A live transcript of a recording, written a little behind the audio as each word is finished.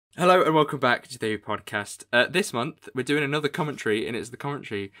Hello and welcome back to the podcast. This month we're doing another commentary, and it's the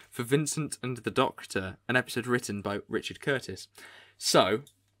commentary for Vincent and the Doctor, an episode written by Richard Curtis. So,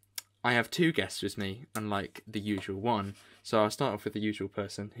 I have two guests with me, unlike the usual one. So I'll start off with the usual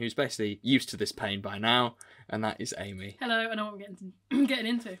person, who's basically used to this pain by now, and that is Amy. Hello, I know what I'm getting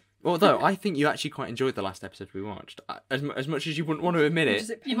into. Although, I think you actually quite enjoyed the last episode we watched. As much as you wouldn't want to admit it.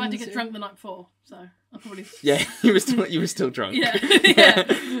 You might have to get drunk the night before, so I'll probably... Yeah, you were still drunk. Yeah,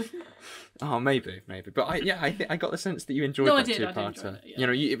 yeah. Oh, maybe. But I think I got the sense that you enjoyed that two-parter. Yeah. You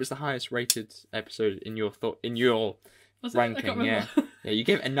know, it was the highest rated episode in your ranking. Yeah, yeah. You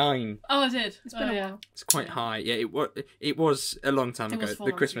gave it a 9. Oh, I did. It's been a while. It's quite high. Yeah, it was a long time ago.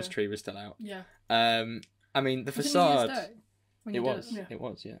 The Christmas tree was still out. Yeah. I mean, the facade. It was. It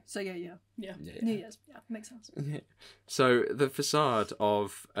was. Yeah. So yeah. New Year's. Yeah, makes sense. Yeah. So the facade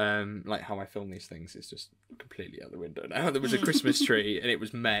of like how I film these things is just completely out the window now. There was a Christmas tree and it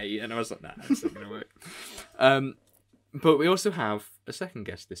was May, and I was like, nah, that's not gonna work. But we also have a second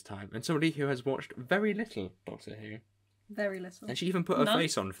guest this time, and somebody who has watched very little Doctor Who. Very little. And she even put her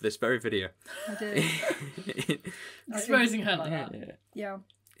face on for this very video. I did. Exposing her like that. Yeah.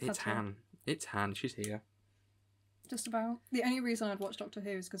 It's Han. It's Han. She's here. Just about. The only reason I'd watch Doctor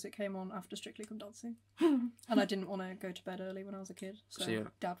Who is because it came on after Strictly Come Dancing. And I didn't want to go to bed early when I was a kid. So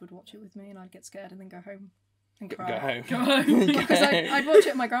Dad would watch it with me and I'd get scared and then go home and cry. Go home. Because I'd watch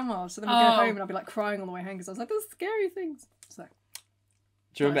it at my grandma's, so then we'd go home and I'd be like crying on the way home because I was like, there's scary things. So.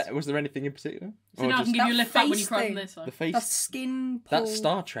 Do you remember, was there anything in particular? So now I can give you a lift back when you cry from this one. The face. That skin pull. That's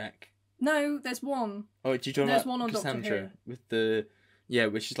Star Trek. No, there's one. Oh, did you join There's one on Doctor Who. With the... Yeah,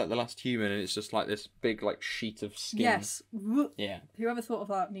 which is like the last human, and it's just like this big like sheet of skin. Yes. Yeah. Whoever thought of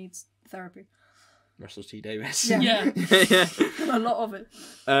that needs therapy. Russell T Davies. Yeah. Yeah. A lot of it.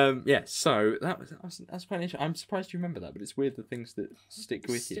 Yeah. So that's quite interesting. I'm surprised you remember that, but it's weird the things that stick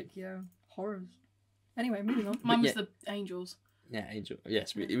with you. Yeah. Horrors. Anyway, moving on. Mine was the angels. Yeah, angel.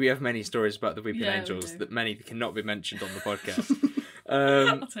 Yes, we have many stories about the weeping angels that many cannot be mentioned on the podcast.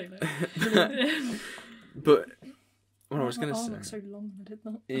 I'll tell you that. But. What I was going to say so long I did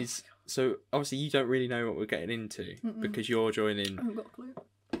that. is, so obviously you don't really know what we're getting into because you're joining I haven't got a clue.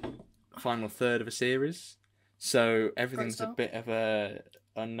 Final third of a series, so everything's a bit of a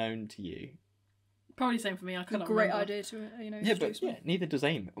unknown to you. Probably the same for me. I couldn't. Great idea to Yeah, but neither does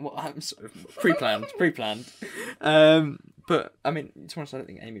Amy. Well, I'm sort of pre-planned. But I mean, to be honest, I don't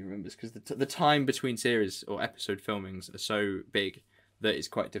think Amy remembers because the time between series or episode filmings are so big that it's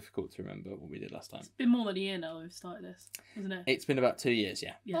quite difficult to remember what we did last time. It's been more than a year now that we've started this, hasn't it? It's been about 2 years,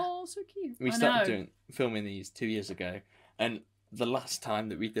 yeah. Oh, so cute. We started filming these 2 years ago, and the last time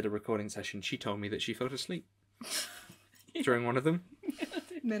that we did a recording session, she told me that she fell asleep during one of them.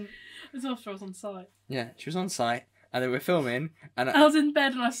 Then it was after I was on site. Yeah, she was on site, and then we're filming, and I was in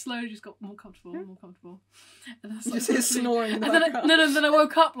bed, and I slowly just got more comfortable. And then I just hear snoring in the background. Then I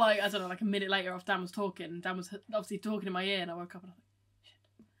woke up like a minute later after Dan was talking. Dan was obviously talking in my ear, and I woke up and I was like,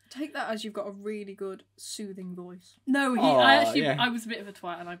 take that as you've got a really good soothing voice. No, I was a bit of a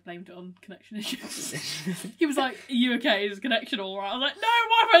twat and I blamed it on connection issues. He was like, "Are you okay? Is connection all right?" I was like, "No,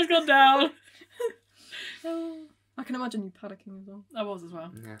 Wi-Fi's gone down." I can imagine you panicking as well. I was as well.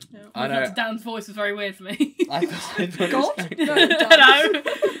 Yeah. I know. Dan's voice was very weird for me. I thought God? No. Hello.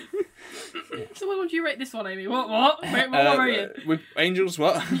 So what would you rate this one, Amy? What? Wait, what were you? With angels,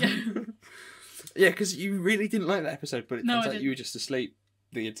 what? Yeah. Yeah, because you really didn't like that episode, but it turns out didn't. you were just asleep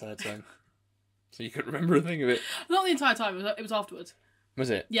the entire time. So you couldn't remember a thing of it. Not the entire time. It was afterwards. Was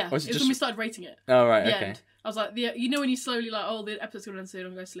it? Yeah. Was it was when we started rating it. Oh, right, the okay. End. I was like, you know when you slowly like, oh, the episode's going to end soon, I'm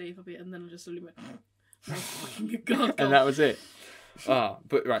going to go sleep, and then I just slowly went, oh, God. And that was it.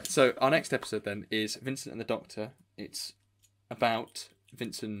 But right, so our next episode then is Vincent and the Doctor. It's about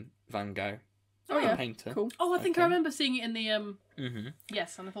Vincent van Gogh. Oh, yeah. A painter. Cool. Oh, I think I remember seeing it in the,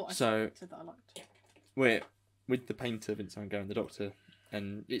 Yes, and I thought I said that I liked. We're with the painter Vincent van Gogh and the Doctor,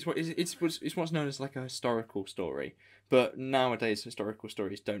 and it's what's known as like a historical story. But nowadays, historical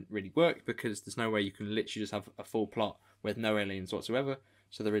stories don't really work because there's no way you can literally just have a full plot with no aliens whatsoever.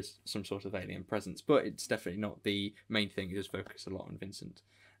 So there is some sort of alien presence, but it's definitely not the main thing. It does focus a lot on Vincent.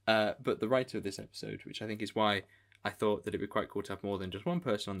 But the writer of this episode, which I think is why I thought that it'd be quite cool to have more than just one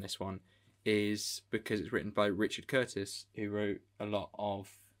person on this one, is because it's written by Richard Curtis, who wrote a lot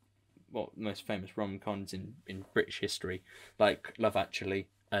of the most famous rom-coms in British history, like Love Actually.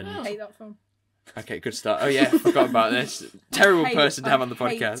 And I hate that film. Okay, good start. Oh yeah, forgot about this. Terrible person to have on the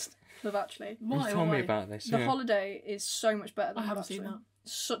podcast. Love Actually. You told me about this. The Holiday is so much better than I haven't seen that.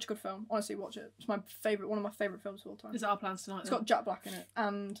 Such a good film. Honestly, watch it. It's my favourite, one of my favourite films of all time. Is it our plans tonight? It's got Jack Black in it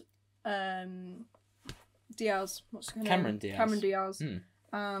and Diaz. What's her name? Cameron Diaz. Cameron Diaz.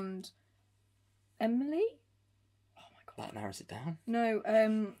 and Emily. Oh my god. That narrows it down. No,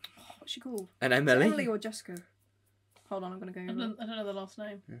 what's she called? And Is it Emily? Emily or Jessica? Hold on, I'm gonna go. I don't know the last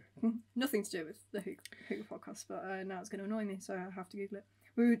name. Nothing to do with the Hookah podcast, but now it's going to annoy me, so I have to Google it.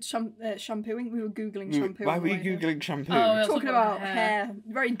 We were shampooing. We were googling shampoo. Why were you googling shampoo? Oh, yeah. Talking about hair.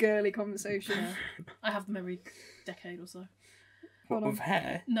 Very girly conversation. Yeah. I have them every decade or so. What, with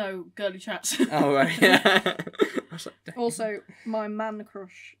hair? No, girly chats. Oh, right, yeah. Also, my man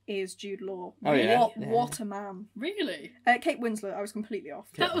crush is Jude Law. Oh, yeah. What a man. Really? Kate Winslet, I was completely off.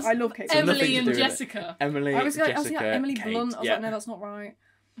 That was I love Kate Winslet. Emily and Jessica. Emily, I was like Jessica, Emily Kate. Blunt. I was like, no, that's not right.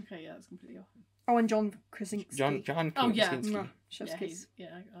 Okay, yeah, that's completely off. Oh, and John Krasinski. John Oh, yeah. Krasinski. No, chef's kiss.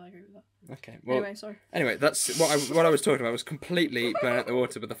 I agree with that. Okay, well, Anyway, that's what I was talking about was completely blown out the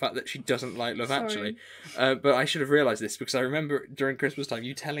water with the fact that she doesn't like Love Actually. But I should have realised this because I remember during Christmas time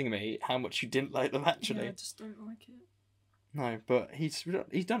you telling me how much you didn't like Love Actually. Yeah, I just don't like it. No, but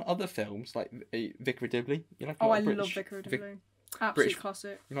he's done other films like Vicar of Dibley. You like I love Vicar of Dibley. Absolute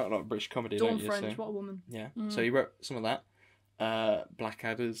classic. You like a lot of British comedy, Dawn don't you? French, what a woman. Yeah. So he wrote some of that.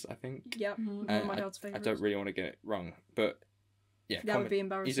 Blackadder's, I think. Yeah, one of my dad's favourites. I don't really want to get it wrong, but yeah, that would be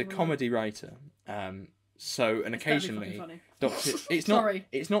embarrassing. He's a comedy writer. So and occasionally, Doctor. It's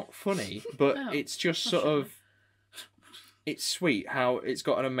not funny, but it's just sort of. It's sweet how it's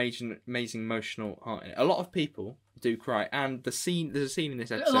got an amazing emotional heart in it. A lot of people do cry, and there's a scene in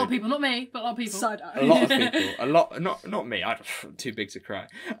this episode. A lot of people, not me, but a lot of people. A lot of people, not me. I'm too big to cry.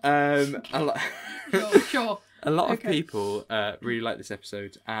 Sure. A lot of people really like this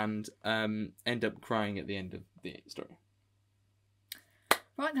episode and end up crying at the end of the story.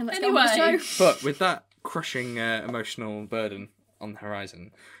 Right then, let's get on with the show. But with that crushing emotional burden on the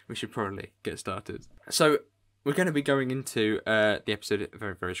horizon, we should probably get started. So we're going to be going into the episode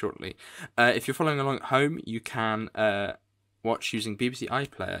very, very shortly. If you're following along at home, you can watch using BBC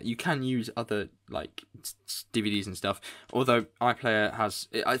iPlayer. You can use other like DVDs and stuff. Although iPlayer has,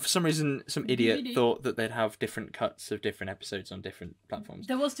 for some reason, some idiot thought that they'd have different cuts of different episodes on different platforms.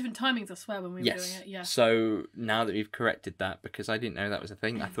 There was different timings, I swear, when we were doing it. Yeah. So now that we've corrected that, because I didn't know that was a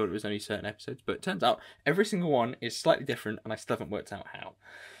thing, I thought it was only certain episodes, but it turns out every single one is slightly different, and I still haven't worked out how.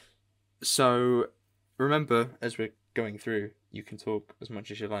 So remember, as we're going through, you can talk as much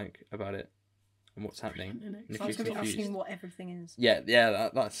as you like about it and what's happening. And if you're confused, asking what everything is.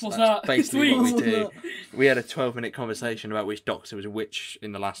 That's basically what we do. We had a 12-minute conversation about which Doctor was which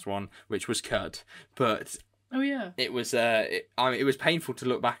in the last one, which was cut, but it was it was painful to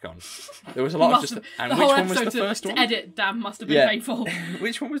look back on. There was a lot of just and which one was the first one? To edit, damn, must have been painful.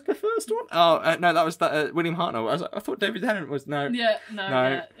 Which one was the first one? Oh no, that was that William Hartnell. I thought David Tennant was no. Yeah, no,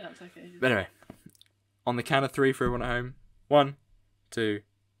 that's okay. But anyway, on the count of 3 for everyone at home. 1, 2,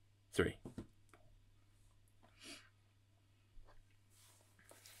 3.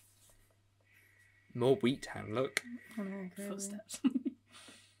 More wheat hand, look. Footsteps.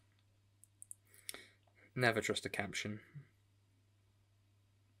 Never trust a caption.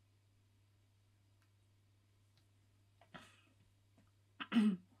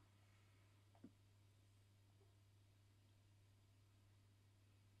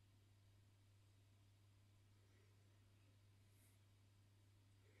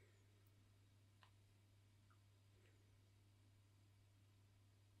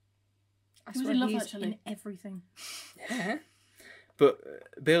 I swear he's in everything. Yeah. But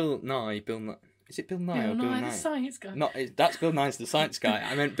Bill Nye, is it Bill Nye or Bill Nye? The science guy. That's Bill Nye's the science guy.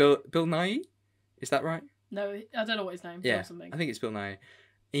 I meant Bill Nye? Is that right? No, I don't know what his name is. Yeah, or something. I think it's Bill Nye.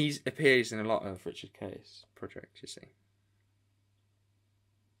 He appears in a lot of Richard Curtis projects, you see.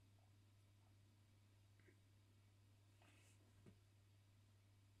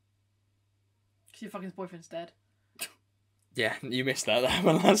 Because your fucking boyfriend's dead. Yeah, you missed that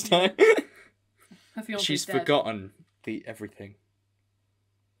one last time. She's forgotten everything.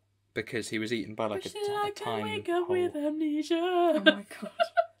 Because he was eaten by like a time wake up hole. with amnesia. Oh my god.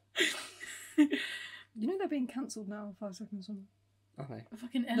 You know they're being cancelled now, 5 seconds on. Are they?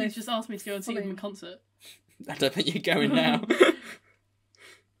 Fucking Ellie's just asked me to go and see them in concert. I don't think you're going now.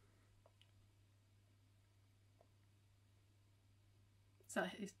 So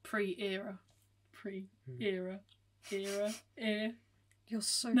it's pre-era. Pre-era. Era. You're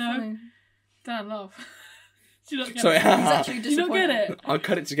so funny. Dan, laugh. Do you not get Sorry, it? He's actually Do you not get it? I'll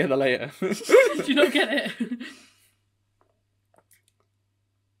cut it together later. Do you not get it?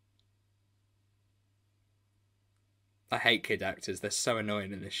 I hate kid actors. They're so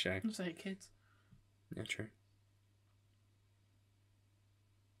annoying in this show. I just hate kids. Yeah, true.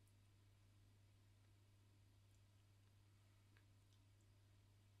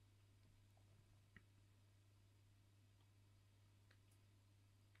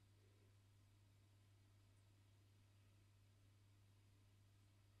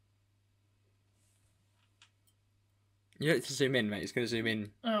 You don't need to zoom in, mate. It's going to zoom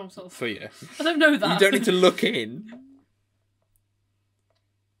in for you. I don't know that. You don't need to look in.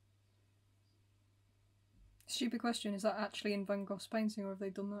 Stupid question, is that actually in Van Gogh's painting, or have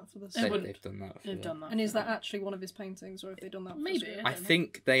they done that for the They've done that. They've done that. And is that actually one of his paintings, or have they done that for Maybe. the I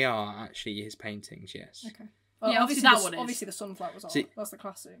think they are actually his paintings, yes. Okay. Well, yeah, obviously that one is. Obviously the sunflower was art. That's the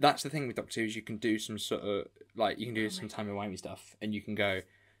classic. That's the thing with Doctor Who, is you can do some sort of, like, you can do some timey-wimey stuff, and you can go,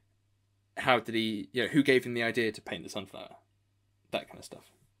 how did he, who gave him the idea to paint the sunflower? That kind of stuff.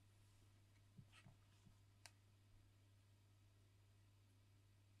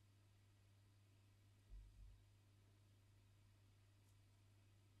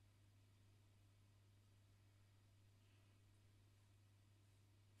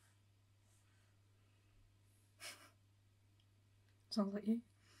 Sounds like you.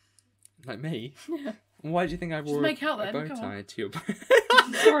 Like me? Yeah. Why do you think I wore a bow then, tie to your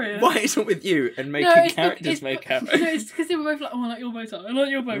Sorry. Why is it with you and making characters make out? No, it's because they were both like, oh, I like your bow tie. I like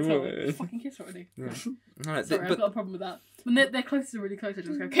your bow tie. Like, fucking kiss already. Yeah. Sorry, I've got a problem with that. When their close are really close, I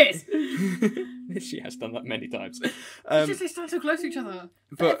just go, kiss! She has done that many times. It's just they stand so close to each other.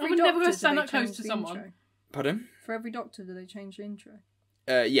 But I would never go stand that close to someone. Intro? Pardon? For every Doctor, do they change the intro?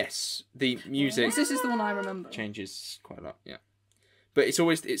 Yes. The music This is the one I remember. changes quite a lot, yeah. But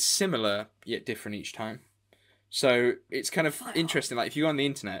it's similar yet different each time. So it's kind of interesting. Like, if you go on the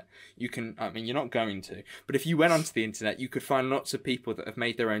internet, you can, I mean, you're not going to, but if you went onto the internet, you could find lots of people that have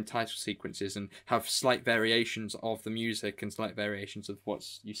made their own title sequences and have slight variations of the music and slight variations of what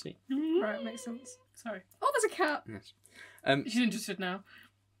you see. Right, makes sense. Sorry. Oh, there's a cat! Yes. She's interested now.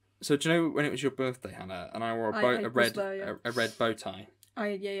 So do you know when it was your birthday, Hannah, and I wore a red bow tie?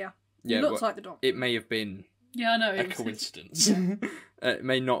 Yeah. Yeah, It looks like the Doctor. It may have been Yeah, I know. a coincidence. It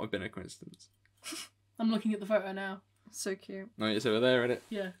may not have been a coincidence. I'm looking at the photo now. So cute. No, it's over there, isn't it?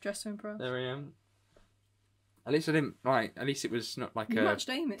 Yeah. Dressed to impress. There I am. At least I didn't. Right. At least it was not like You a matched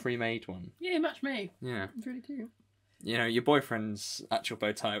Amy. pre-made one. Yeah, match me. Yeah. It's really cute. You know, your boyfriend's actual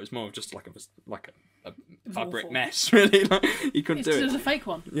bow tie was more of just like a fabric awful. mess, really. Like, you couldn't do It was it. a fake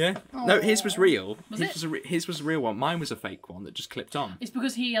one. Yeah. No, his was real. Was his was a real one. Mine was a fake one that just clipped on. It's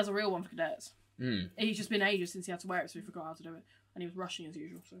because he has a real one for cadets. Mm. He's just been ages since he had to wear it, so he forgot how to do it. And he was rushing as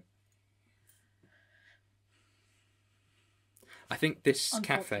usual, so... I think this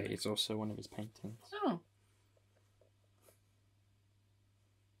cafe is also one of his paintings. Oh.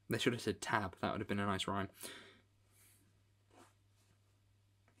 They should have said tab. That would have been a nice rhyme.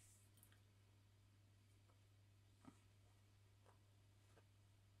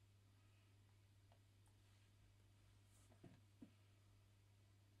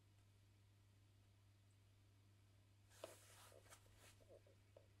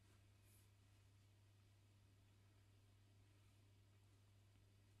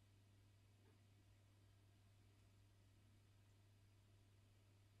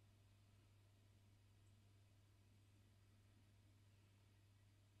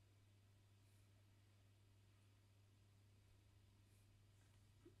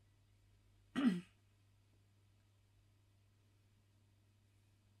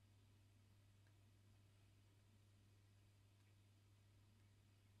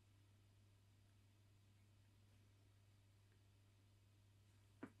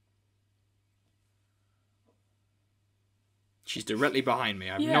 She's directly behind me.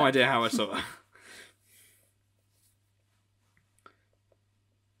 I have no idea how I saw her.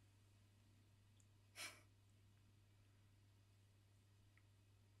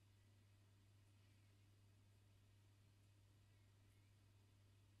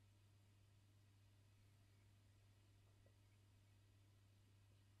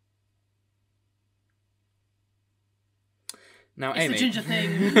 Now, It's Amy. the ginger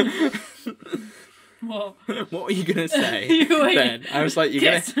thing. What? What were you going to say then? I was like, you're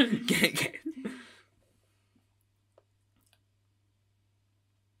going to... Get...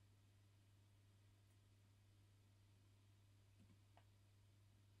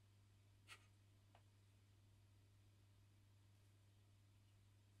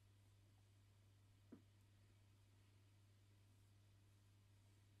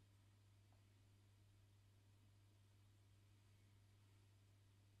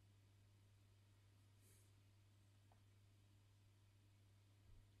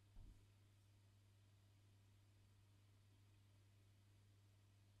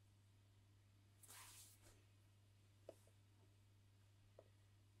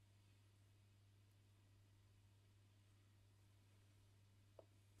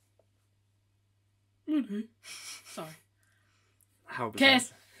 Sorry. How observant.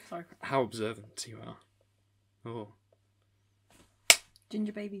 Kiss! Sorry. How observant you are. Oh.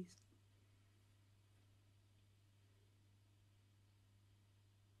 Ginger babies.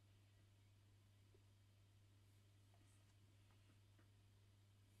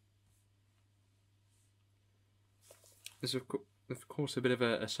 there's of course a bit of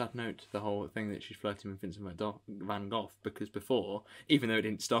a sad note to the whole thing that she's flirting with Vincent Van Gogh, because before, even though it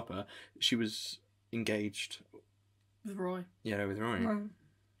didn't stop her, she was engaged with Roy. Yeah, with Roy. Right.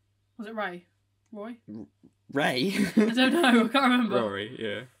 Was it Ray? Roy? Ray? I don't know. I can't remember. Rory,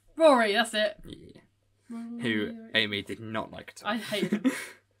 yeah. Rory, that's it. Yeah. Rory. Who Amy did not like at all. I hated him.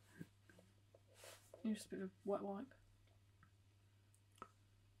 He was just a bit of a wet wipe.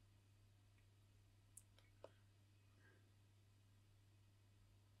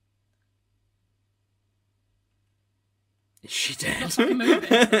 Is she dead? Not fucking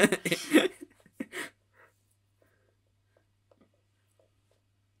moving.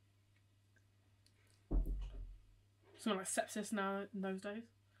 Something like sepsis now in those days.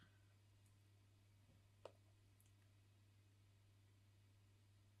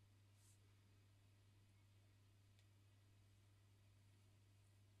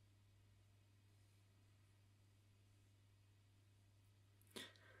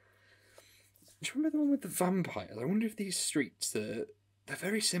 Do you remember the one with the vampires? I wonder if these streets they're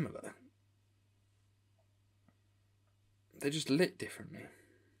very similar. They're just lit differently.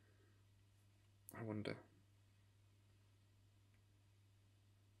 I wonder.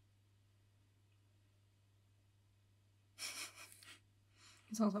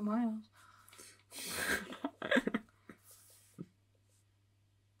 It sounds like my house.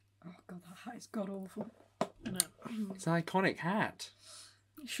 Oh god, that hat is god awful. I know. It's an iconic hat.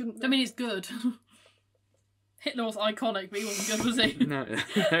 It shouldn't be. I mean, it's good. Hitler was iconic, but he wasn't good, was he? No.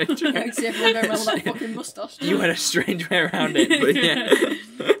 I see everyone going around with that fucking moustache. You had a strange way around it, but yeah.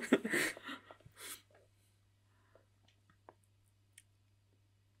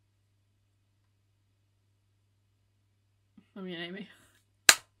 I mean, Amy.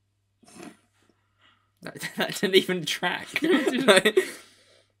 That didn't even track.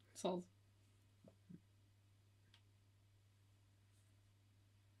 Soz.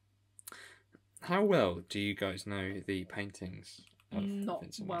 How well do you guys know the paintings? Of Not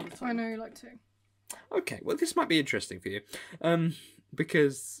Vincent well van Gogh? at all. I know, like two. Okay, well this might be interesting for you,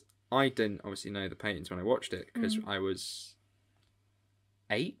 because I didn't obviously know the paintings when I watched it because I was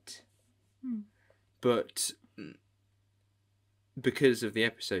 8, but because of the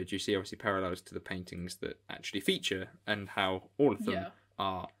episode, you see obviously parallels to the paintings that actually feature and how all of them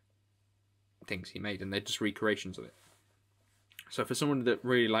are things he made and they're just recreations of it. So for someone that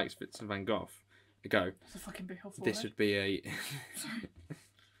really likes Vincent van Gogh, That's a fucking big helpful. this would be a.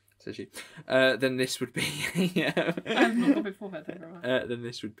 So she, then this would be a. I have not got before that. Then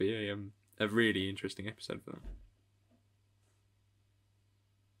this would be a really interesting episode for them.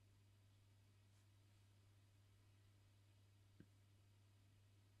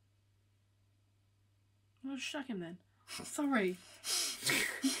 I'll just shag him then. Sorry.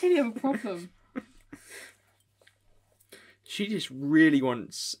 You really have a problem. She just really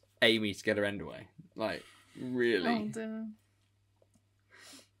wants Amy to get her end away. Like, really. Oh dear.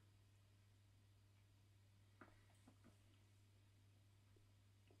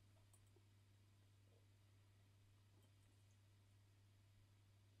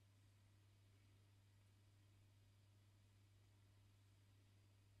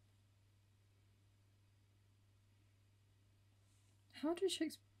 How did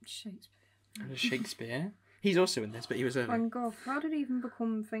Shakespeare? He's also in this, but he was early. Van Gogh, how did he even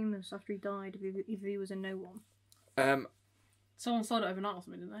become famous after he died if he was a no one? Someone sold it overnight or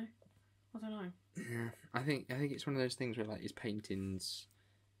something, didn't they? I don't know. Yeah, I think it's one of those things where like his paintings.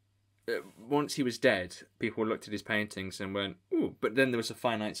 Once he was dead, people looked at his paintings and went, "Ooh!" But then there was a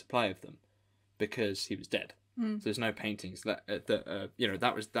finite supply of them because he was dead. So there's no paintings that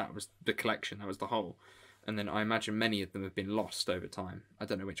that was the collection. That was the whole. And then I imagine many of them have been lost over time. I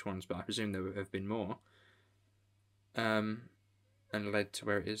don't know which ones, but I presume there have been more. And led to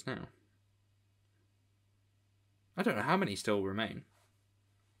where it is now. I don't know how many still remain.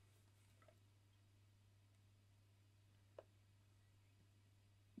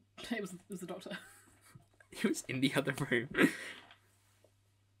 It was the Doctor. He was in the other room.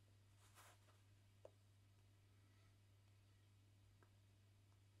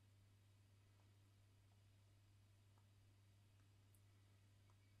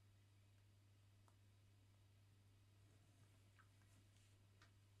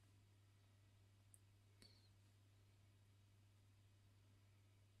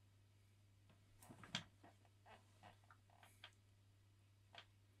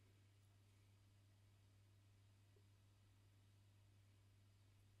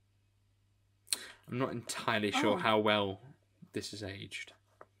 I'm not entirely sure how well this is aged.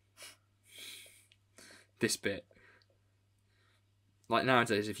 This bit. Like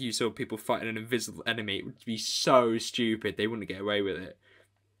nowadays, if you saw people fighting an invisible enemy, it would be so stupid. They wouldn't get away with it.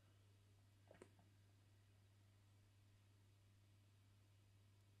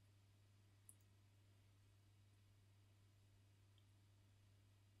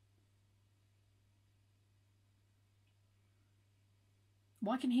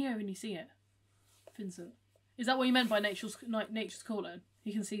 Why can he only see it, Vincent? Is that what you meant by nature's calling?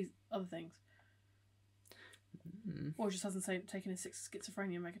 He can see other things. Or he just hasn't taken his 6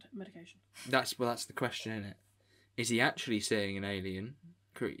 schizophrenia medication. That's the question, isn't it? Is he actually seeing an alien,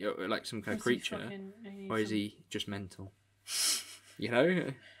 like some kind of creature, or is he just mental? You know,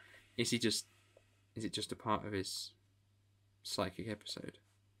 is it just a part of his psychic episode?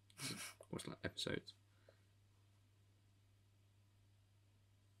 What's like episodes?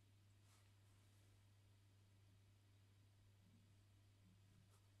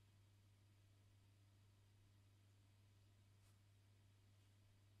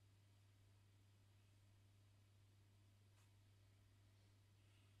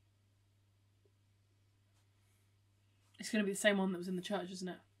 It's going to be the same one that was in the church, isn't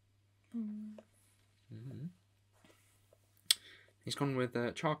it? Mm-hmm. He's gone with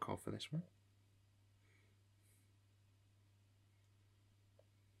charcoal for this one.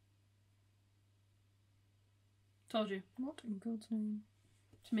 Told you. What in God's name?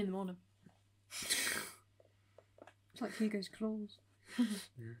 It's me in the morning. It's like Hugo's claws.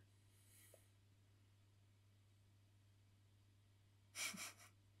 Yeah.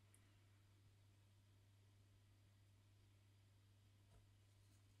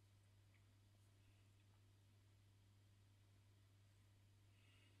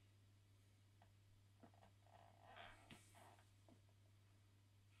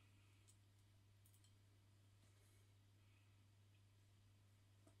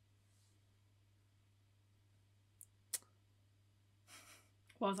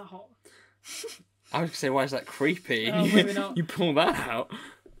 Why is that hot? I was going to say, why is that creepy? Oh, maybe not. You pull that out.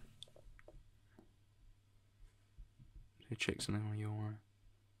 Two chicks and then you're...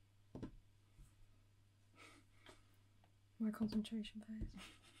 My concentration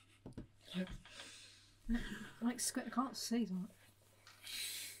phase. Like squid, I can't see that.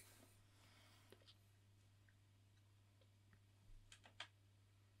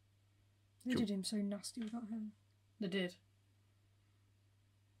 They did him so nasty with that hair. They did.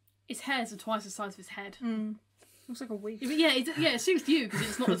 His hairs are twice the size of his head. Looks like a wig. Yeah, it suits you because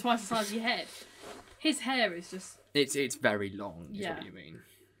it's not twice the size of your head. His hair is just... It's very long, is what you mean.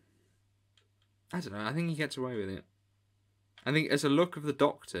 I don't know, I think he gets away with it. I think as a look of the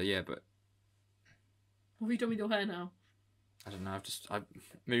Doctor, yeah, but... What have you done with your hair now? I don't know, I've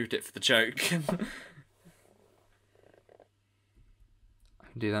moved it for the joke. I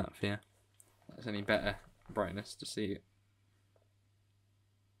can do that for you. That's any better brightness to see it.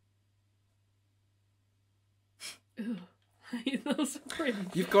 That was so cringe.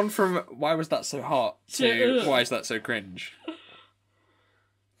 You've gone from why was that so hot to why is that so cringe?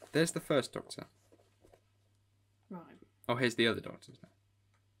 There's the first Doctor. Right. Oh, here's the other Doctors now.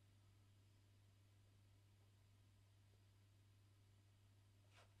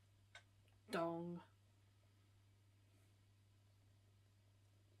 Dong.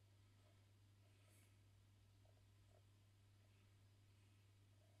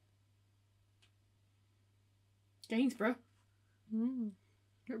 Gainsborough.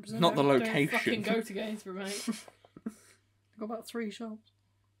 Not the location. Don't fucking go to Gainsborough, mate. Got about 3 shops.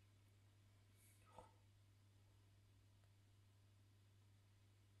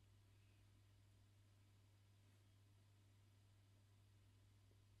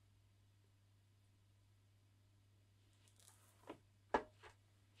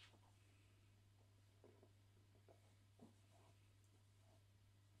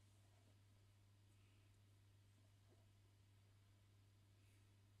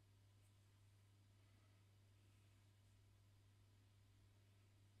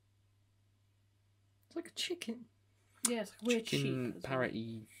 It's like a chicken. Yeah, it's like a weird chicken sheep.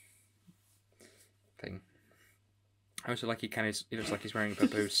 parrot-y thing. I also like he looks like he's wearing a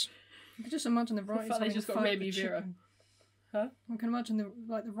papoose. I can just imagine the writers having just a got fight Baby with a Vera. chicken. Huh? I can imagine the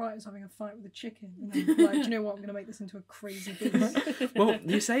writers having a fight with a chicken. And then, like, do you know what? I'm going to make this into a crazy beast. Well,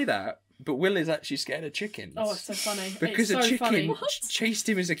 you say that, but Will is actually scared of chickens. Oh, it's so funny. Because it's a so chicken funny. chased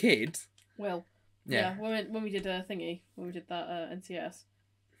him as a kid. Will. Yeah. When we did a thingy, when we did that NCS,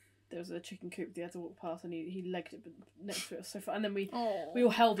 there was a chicken coop they had to walk past and he legged it next to it. It was so fun. And then we all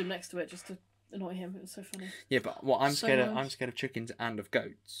held him next to it just to annoy him. It was so funny. Yeah, but what I'm scared of chickens and of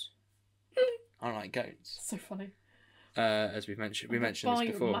goats. I like goats. So funny. As we mentioned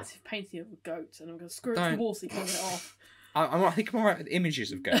this before. A massive painting of a goat and I'm going to screw it to the wall so you can't get it off. I think I'm alright with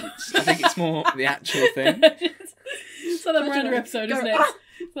images of goats. I think it's more the actual thing. It's like that Miranda episode, isn't it?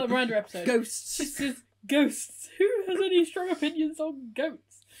 It's like that Miranda episode. Ghosts. She says, ghosts. Who has any strong opinions on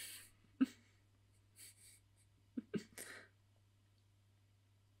goats?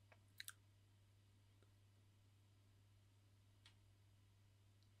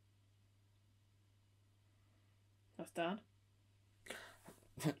 That's Dan.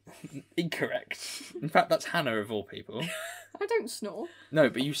 Incorrect. In fact, that's Hannah of all people. I don't snore. No,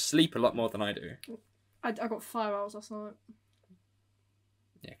 but you sleep a lot more than I do. I got 5 hours last night.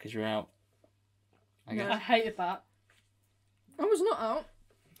 Yeah, because you're out. I guess. I hated that. I was not out.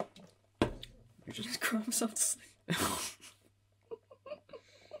 You just Cry myself to sleep.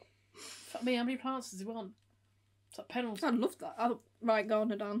 Fuck me, how many plants does he want? It's like penalty. I love that. Right,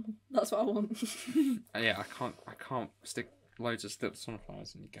 gardener Dan. That's what I want. Yeah, I can't stick loads of stilt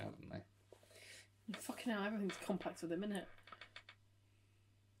sunflowers in your garden, though. Fucking hell, everything's complex with him, isn't it?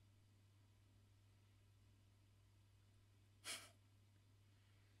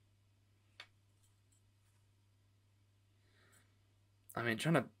 I mean,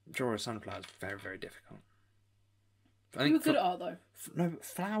 trying to draw a sunflower is very, very difficult. I You were good at art, though. No, but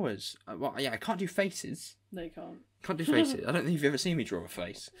flowers. Well, yeah, I can't do faces. No, you can't. Can't do faces. I don't think you've ever seen me draw a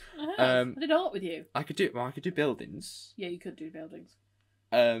face. I have. I did art with you. I could do buildings. Yeah, you could do buildings.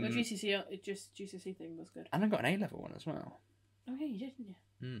 The GCSE thing was good. And I got an A-level one as well. Oh yeah, you did, didn't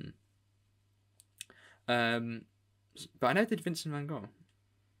you? But I never did Vincent Van Gogh.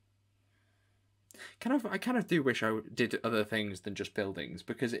 I kind of do wish I did other things than just buildings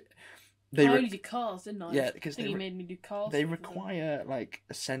because I only did cars, didn't I? Yeah, because you made me do cars. They require like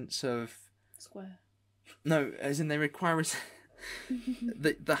a sense of square. No, as in they require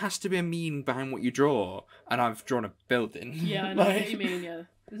there has to be a meaning behind what you draw, and I've drawn a building. Yeah, I know what you mean. Yeah,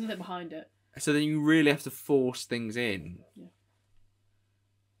 there's nothing behind it. So then you really have to force things in. Yeah.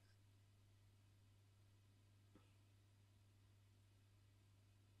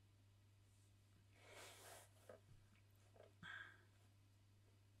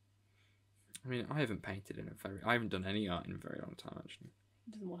 I mean, I haven't painted I haven't done any art in a very long time, actually.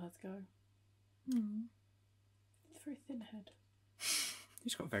 He doesn't want her to go. Mm. It's a very thin head.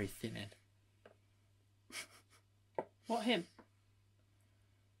 He's got a very thin head. What, him?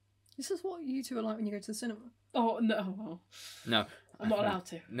 This is what you two are like when you go to the cinema. Oh, no. Oh, well. No. I'm not allowed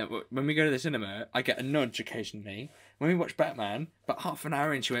to. No, when we go to the cinema, I get a nudge occasionally. When we watch Batman, about half an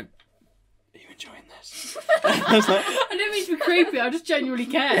hour in, she went, "Are you enjoying this?" I was like, I didn't mean to be creepy, I just genuinely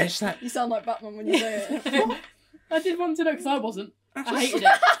care. yeah, she's like, You sound like Batman when you say it. I did want to know because I wasn't. I hated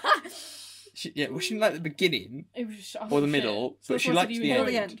it. she didn't like the beginning It was just, or the middle, So but she that's why I liked said the you end.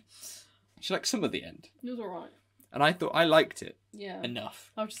 Or the end. She liked some of the end. It was alright. And I thought I liked it Yeah.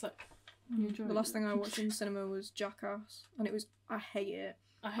 enough. I was just like, you enjoyed The it? last thing I watched in the cinema was Jackass, and it was I hate it.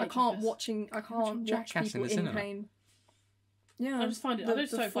 I I hate can't Jackass. watch Jackass people in the in cinema? pain. Yeah, I just find it. I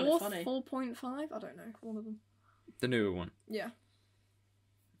just don't find it funny. 4.5. I don't know. One of them. The newer one. Yeah.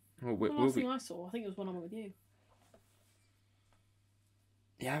 Well, The last thing I saw, I think it was one I went with you.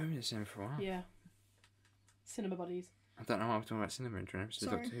 Yeah, I've been in the cinema for a while. Yeah. Cinema buddies. I don't know why we're talking about cinema in episode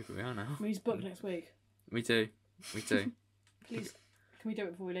Sorry. 2, but we are now. I mean, he's booked next week. We do. Please, can we do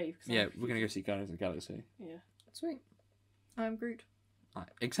it before we leave? 'Cause Yeah, we're going to go see Guardians of the Galaxy. Yeah. Sweet. I'm Groot.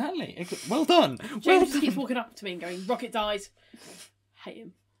 Exactly. Well done. James Well just done. keeps walking up to me and going, "Rocket dies." Hate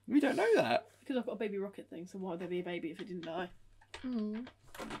him. We don't know that. Because I've got a baby rocket thing, so why would there be a baby if it didn't die? Mm.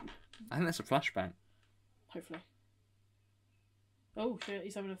 I think that's a flashback. Hopefully. Oh shit,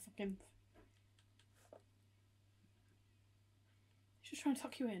 he's having a fucking... He's just trying to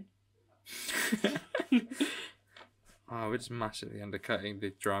tuck you in. Oh, we're just massively undercutting the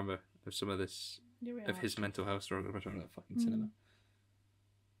drama of some of this, Here we of are. his mental health struggle by talking about fucking cinema.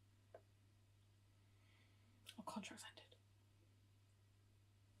 Oh, contract's ended.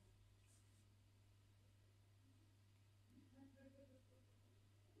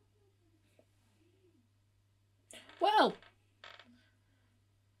 Well,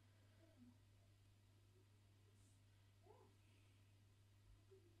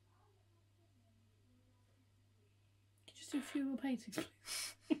 could you just do a few more paintings, please?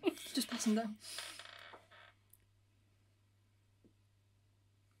 Just pass them down.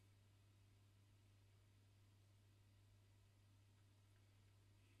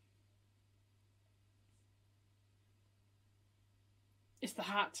 It's the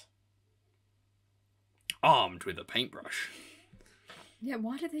hat. Armed with a paintbrush. Yeah,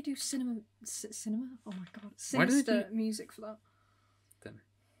 why did they do cinema? Cinema? Oh my god. Why did they Sinister music for that. Don't know.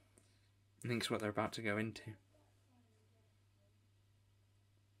 I think it's what they're about to go into.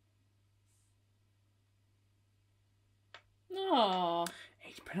 Oh.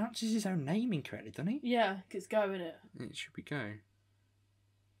 He pronounces his own name incorrectly, doesn't he? Yeah, it's Go, innit? It should be Go.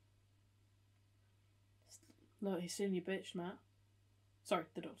 Look, he's stealing your bitch, Matt. Sorry,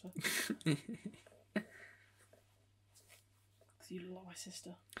 the Doctor. Because you look like my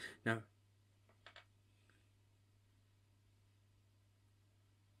sister. No.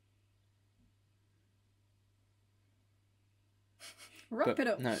 Wrap it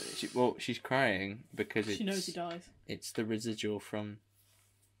up. No, she's crying because she knows he dies. It's the residual from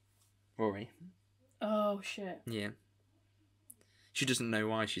Rory. Oh, shit. Yeah. She doesn't know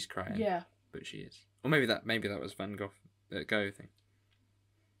why she's crying. Yeah. But she is. Or maybe that was Van Gogh Go thing.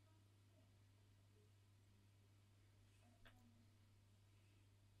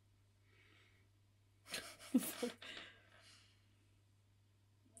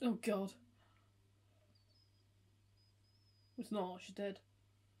 Oh, God. It's not. She's dead.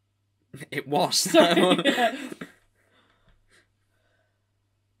 It was. Yeah.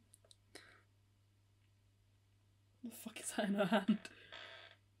 What the fuck is that in her hand?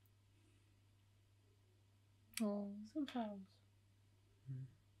 Oh, some flowers.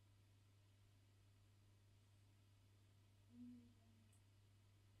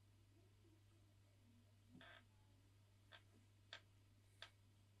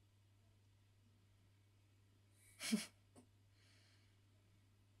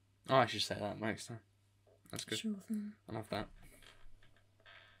 Oh, I should say that next time. That's good. sure thing. I love that.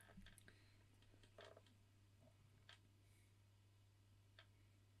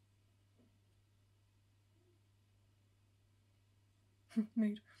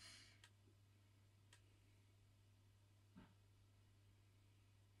 Mood.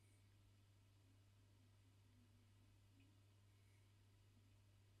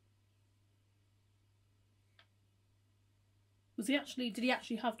 Did he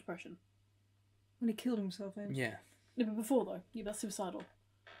actually have depression? When he killed himself, eh? Yeah. No, but before though, yeah, that's suicidal.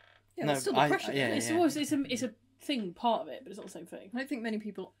 Yeah, No, that's still depression. yeah, It's always it's a thing, part of it, but it's not the same thing. I don't think many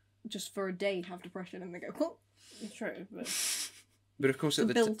people just for a day have depression and they go, oh. It's true, but But of course, at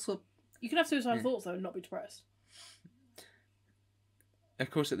the built up. you can have suicidal thoughts though and not be depressed.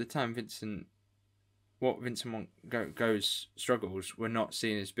 of course, at the time, Vincent Go's struggles were not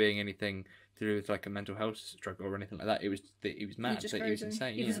seen as being anything to do with like a mental health struggle or anything like that. It was that he was mad, just that he was crazy.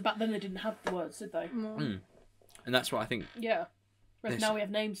 insane. Because back then they didn't have the words, did they? Mm. And that's what I think. Yeah. Whereas Yes. now we have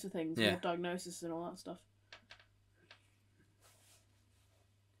names for things, we Yeah. have diagnosis and all that stuff.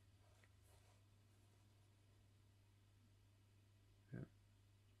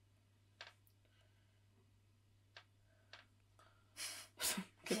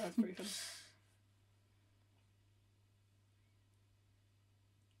 Okay, that's pretty funny.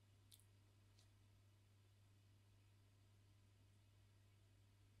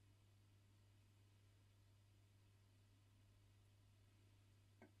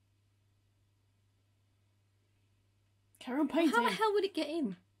 Carry on painting. How the hell would it get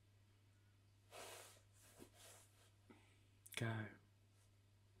in? Go.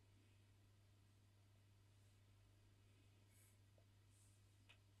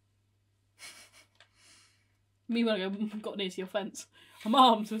 Meanwhile, I got near to your fence. I'm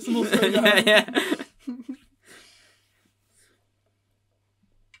armed with some more screws. yeah.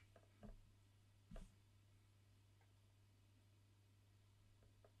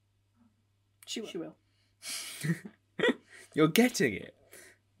 She will. You're getting it.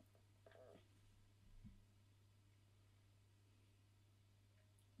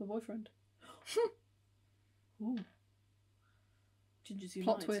 My boyfriend. Ooh. Ginger's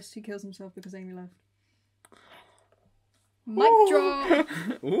Plot Unite. twist, he kills himself because Amy left. Mic drop!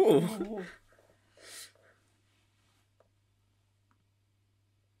 Ooh. Oh.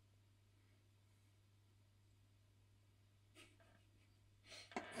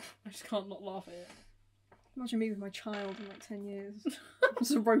 I just can't not laugh at it. Imagine me with my child in like 10 years.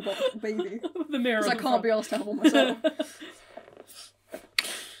 It's a robot baby. The mirror. Because I on the can't be front. asked to have one myself.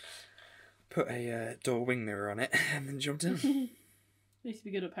 Put a door wing mirror on it and then jumped in. Needs to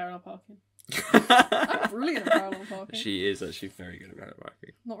be good at parallel parking. I'm brilliant at parallel parking. She is actually very good at parallel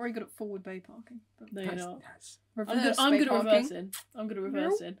parking. Not very good at forward bay parking. But No, you're not. That's reverse I'm bay good at parking. reversing. I'm good at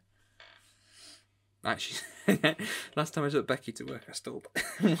reversing. actually last time I took Becky to work, I stalled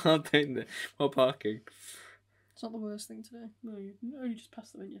while parking. It's not the worst thing to do. No, you only just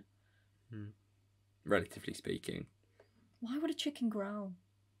passed them, didn't you? Relatively speaking. Why would a chicken growl?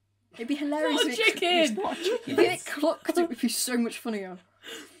 It'd be hilarious. Not a if chicken! It's not a chicken! If it clucked, it would be so much funnier.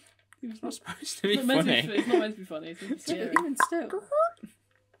 It's not supposed to be It's not meant funny. to be- it's not meant to be funny. It's meant to be Yeah, scary. but even still.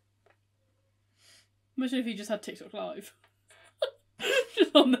 Imagine if you just had TikTok live.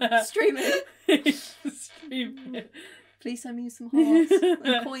 Just on there. Stream it. Stream it. Please send me some hearts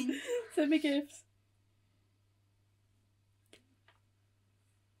and coins. Send me gifts.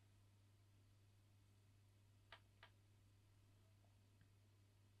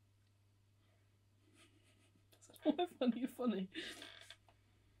 Why funny? You're funny.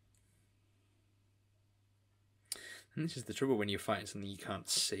 And this is the trouble when you're fighting something you can't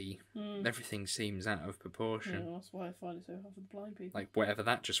see. Everything seems out of proportion. Yeah, that's why I find it so hard for the blind people. Like whatever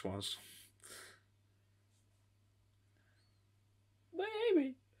that just was. Wait,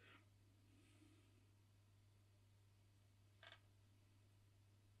 Amy.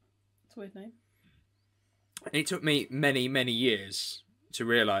 It's a weird name. And it took me many, many years to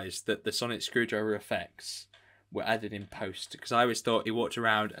realise that the sonic screwdriver effects were added in post, because I always thought he walked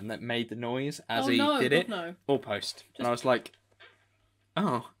around and that made the noise as he did it. No. All post. And I was like,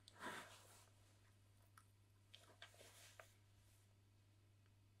 oh.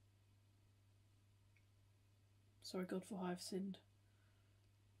 Sorry, God, for I have sinned.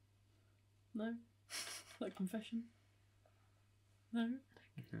 No? Like confession? No?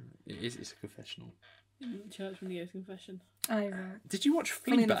 It's a confessional. In the church when you go to confession. Did you watch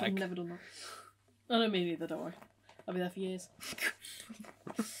Funny enough, I've Fleabag? never done that. I don't mean either, don't worry. I'll be there for years.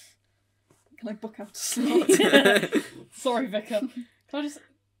 Can I book out a slot? Sorry, Vicar. Can I just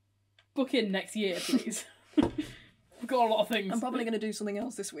book in next year, please? I've got a lot of things. I'm probably going to do something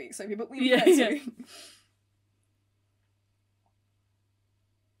else this week, so if you book me Yeah, next yeah. week.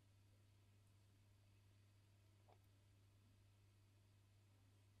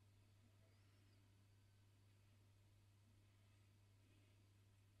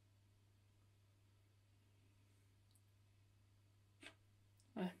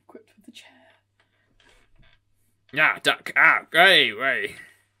 I'm equipped with the chair. Yeah, duck. Ah, hey, way.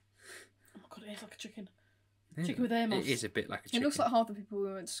 Oh my god, it is like a chicken. Chicken with air It moss. is a bit like a chicken. It looks like half the people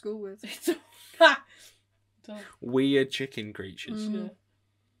we went to school with. Weird chicken creatures. Yeah.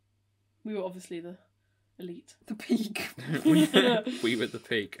 We were obviously the elite. The peak. we were the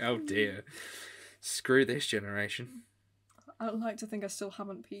peak. Oh dear. Screw this generation. I'd like to think I still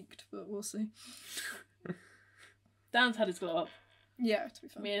haven't peaked, but we'll see. Dan's had his glow up. Yeah, to be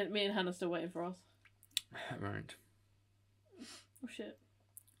fair. Me and Hannah's still waiting for us. Right. Oh shit.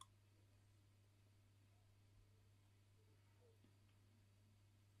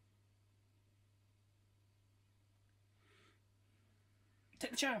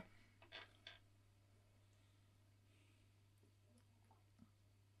 Take the chair.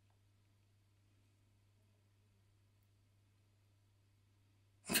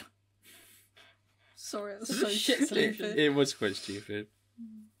 Sorry, that's so Shit solution. It was quite stupid. Do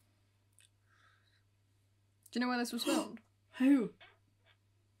you know where this was filmed? Who?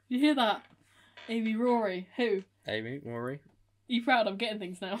 You hear that? Amy Rory. Who? Amy, Rory. Are you proud I'm getting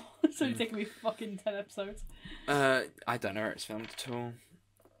things now? It's only taken me fucking 10 episodes. I don't know where it's filmed at all.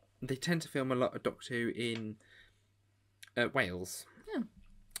 They tend to film a lot of Doctor Who in Wales.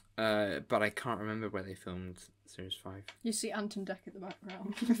 Yeah. But I can't remember where they filmed Series 5. You see Anton Deck in the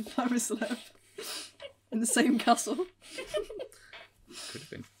background with Paris left in the same castle. Could have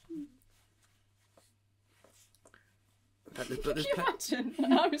been. But there's Can you imagine?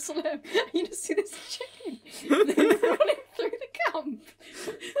 I was left. You just see this chicken running through the camp.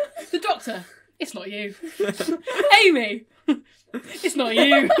 The Doctor. It's not you. Amy. It's not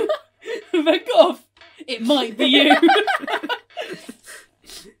you. Fuck off. It might be you.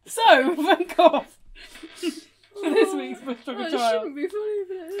 So, fuck off. For this week's Bush Took a It Child. shouldn't be funny,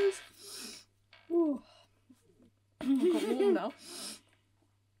 but it is. Ooh. I've got warm now.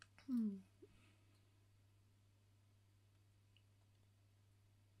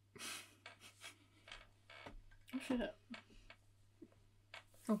 Oh shit.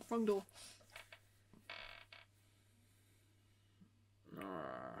 Oh, wrong door.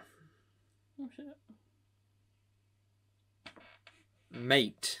 Oh shit.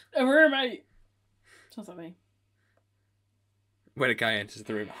 Mate. A roommate. Sounds like me. When a guy enters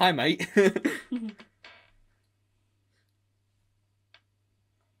the room, hi mate.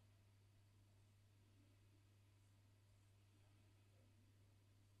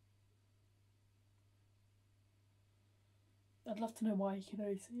 I'd love to know why you can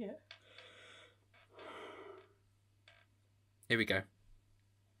only see it. Here we go.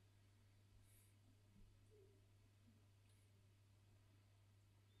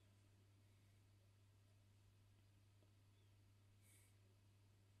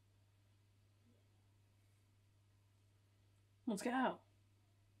 Let's get out.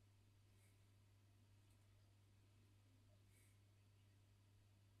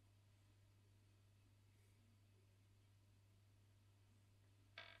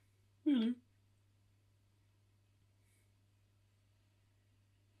 Really?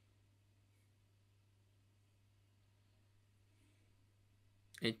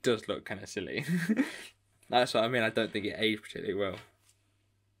 It does look kind of silly. That's what I mean. I don't think it aged particularly well.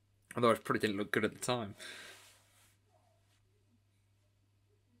 Although it probably didn't look good at the time.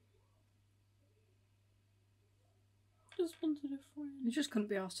 Just wanted a friend. You just couldn't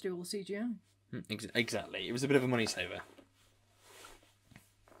be asked to do all the CGI. Exactly. It was a bit of a money saver.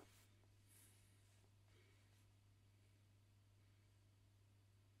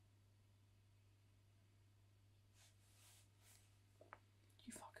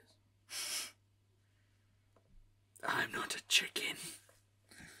 You fuckers. I'm not a chicken.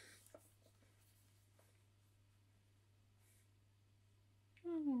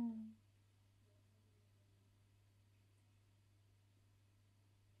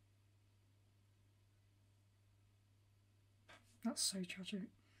 That's so tragic.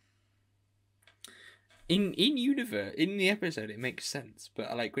 In the episode, it makes sense,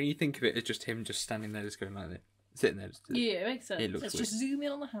 but like when you think of it as just him just standing there, just going like this, sitting there. Just, Yeah, it makes sense. It looks Let's weird. just zoom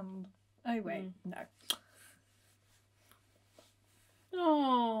in on the hand. Oh wait, no.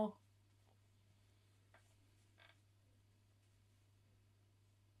 Oh.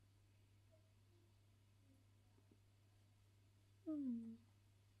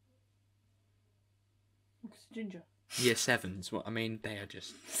 Look, it's a ginger. Year 7s. What I mean, they are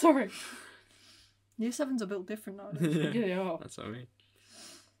just. Sorry. Year 7s are built different nowadays. Yeah, they are. That's what I mean.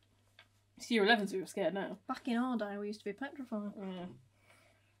 It's year 11s, we were scared now. Back in our day, we used to be petrified. Yeah.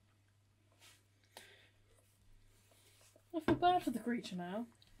 I feel bad for the creature now.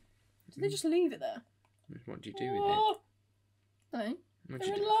 Did they just leave it there? What do you do with it? Oh, No. What do they're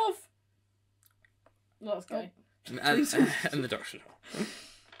you in do? love. Well, that's gay. And the doctor.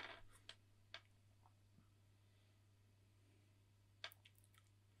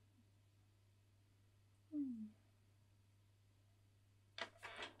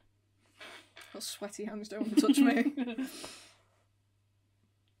 Got sweaty hands, don't want to touch me.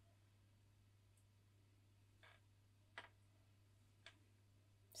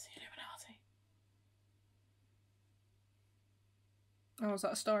 It's the Illuminati. Oh, is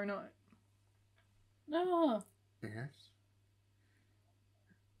that a Starry Night? No. Yes.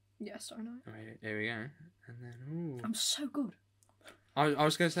 Yeah, Starry Night. Right, there we go. And then, ooh. I'm so good. I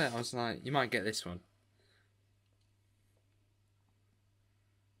was going to say, I was like, you might get this one.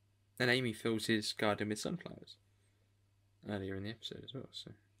 Then Amy fills his garden with sunflowers. Earlier in the episode as well,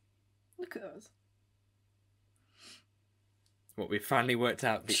 so. Look at us. What, we finally worked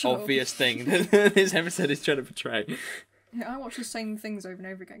out the Sure. obvious thing that this episode is trying to portray. Yeah, I watch the same things over and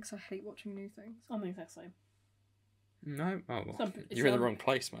over again because I hate watching new things. I'm the exact same. No? Oh, well, It's you're in the wrong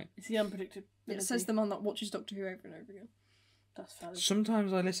place, mate. It's the unpredictability. It says the man that watches Doctor Who over and over again. That's valid.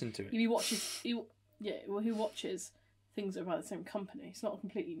 Sometimes I listen to it. He watches. He watches things that are by the same company. It's not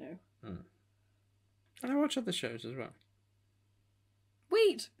completely new. And I watch other shows as well.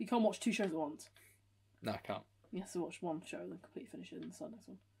 Wait! You can't watch two shows at once. No, I can't. You have to watch one show and then completely finish it and start the next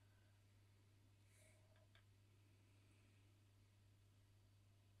one.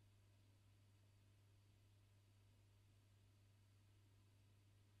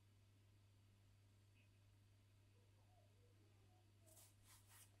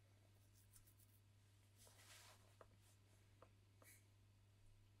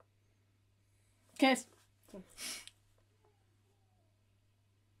 Kiss.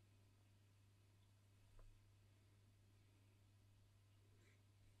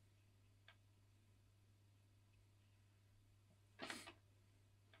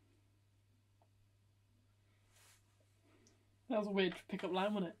 That was a weird pick-up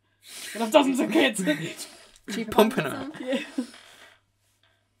line, wasn't it? We'll have dozens of kids. Cheaper Pumping than her. Yeah.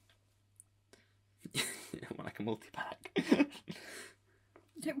 Well, like a multi-pack.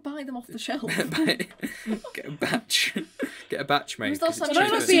 You don't buy them off the shelf. Get a batch. Get a batch made. Who's that 'cause it's such I a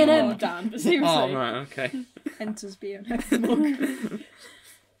know cheaper. that's cheaper. B&M, Dan, but seriously. Oh, right, okay. Enters B&M mug.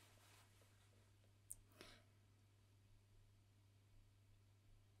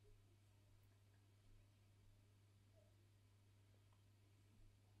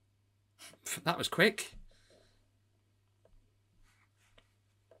 That was quick.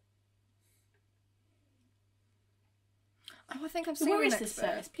 Oh, I think I've seen Where the is next this set?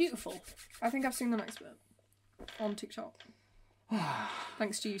 bit. It's beautiful. I think I've seen the next bit. On TikTok.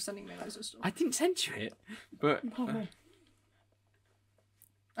 Thanks to you sending me loads of stuff. I didn't send you it, but Oh, no.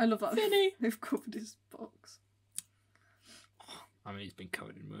 I love that. Finny. They've covered his box. I mean, he's been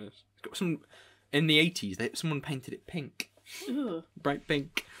covered in worse. It's got some in the 80s. Someone painted it pink, Ugh. bright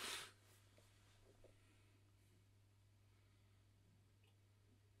pink.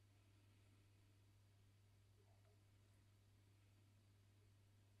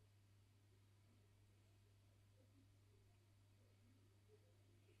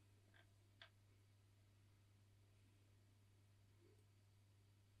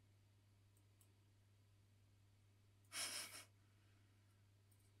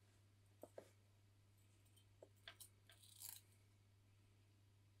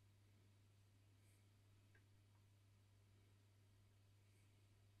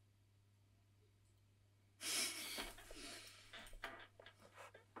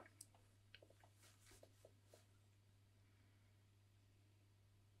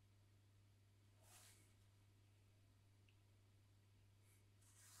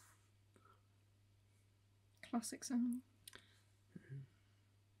 Classic sound.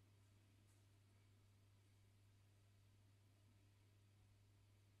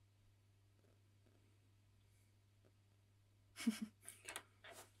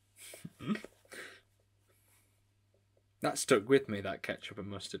 That stuck with me, that ketchup and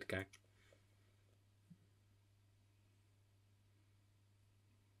mustard gag.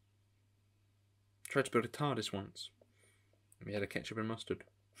 Tried to build a TARDIS once. We had a ketchup and mustard.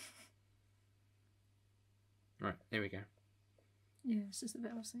 Right, here we go. Yeah, this is the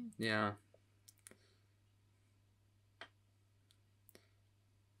bit I've seen. Yeah.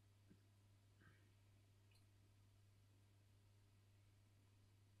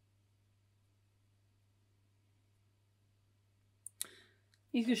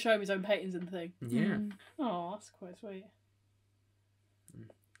 He's going to show him his own paintings and thing. Yeah. Oh, that's quite sweet.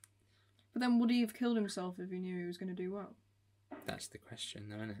 But then would he have killed himself if he knew he was going to do well? That's the question,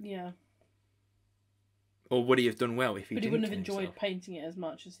 though, isn't it? Yeah. Or would he have done well if he But he didn't wouldn't have kill enjoyed himself? painting it as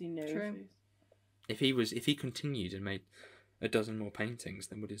much as he knew. True. If he continued and made a dozen more paintings,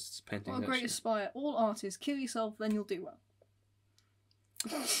 then would his paintings What a great actually... aspire. All artists, kill yourself, then you'll do well.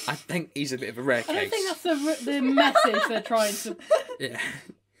 I think he's a bit of a rare I case. don't think that's the message they're trying to... Yeah.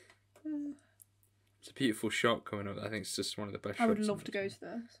 It's a beautiful shot coming up. I think it's just one of the best I would shots love in to it. go to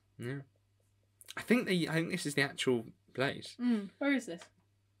this. Yeah. I think this is the actual place. Where is this?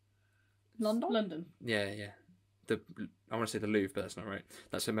 London? London. Yeah. I want to say the Louvre, but that's not right.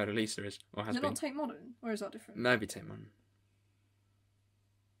 That's where Mona Lisa is, or has Is it been. not Tate Modern? Or is that different? Maybe Tate Modern.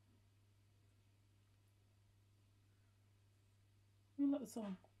 I like the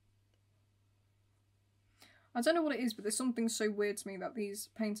song. I don't know what it is, but there's something so weird to me that these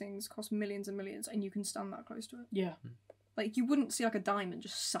paintings cost millions and millions and you can stand that close to it. Yeah. Like, you wouldn't see like a diamond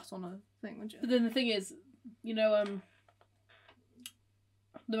just sat on a thing, would you? But then the thing is, you know,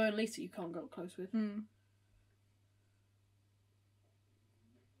 the Mona Lisa you can't go up close with.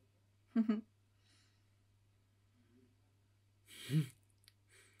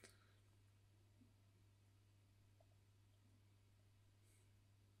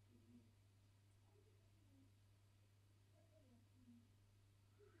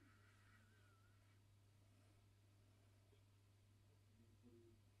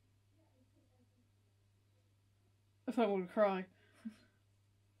 I thought I would cry.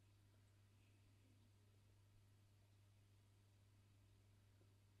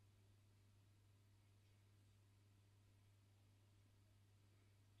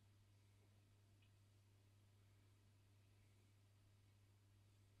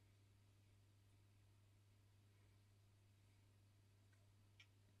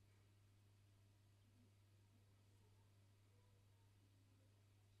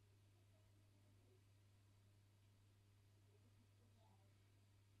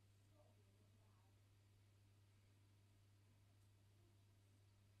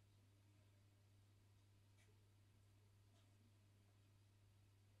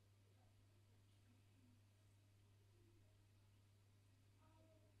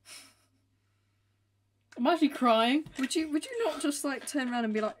 I'm actually crying. Would you not just like turn around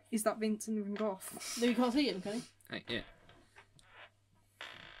and be like, is that Vincent Van Gogh? No, you can't see him, can you? Yeah.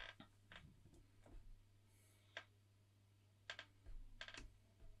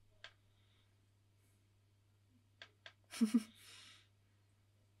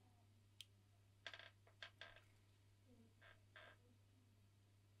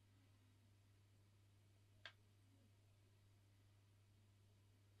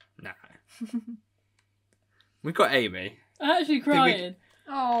 Nah. We got Amy. I'm actually crying.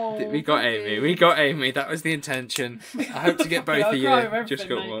 Oh, We got Amy. We got Amy. That was the intention. I hope to get both I'll of cry you. with Just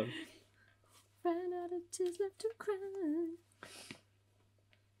got everything, one. Ran out of tears left to cry.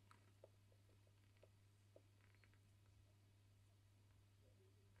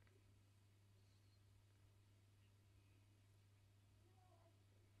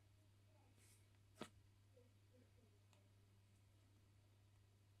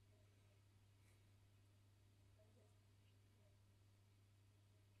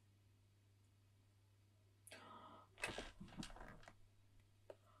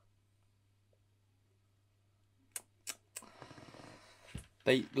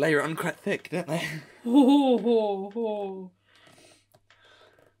 They layer it on quite thick, don't they? Oh.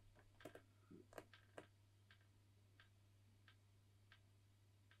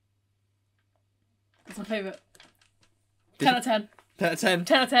 That's my favourite. 10 out of 10. 10 out of 10.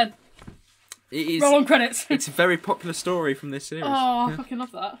 10 out of 10. It is. Roll on credits. It's a very popular story from this series. Oh, I Yeah. fucking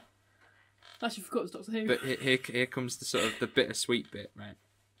love that. I actually forgot it was Doctor Who. But here comes the sort of the bittersweet bit, right?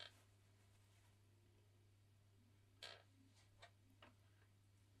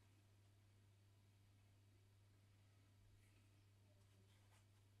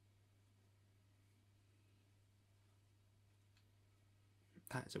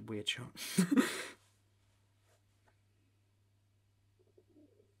 That is a weird shot.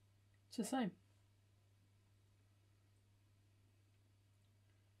 It's the same.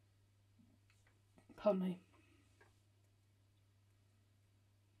 Pardon me.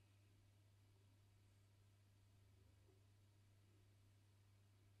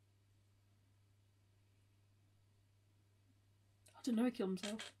 I didn't know he killed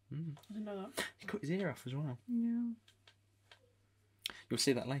himself. Mm. I didn't know that. He cut his ear off as well. Yeah. You'll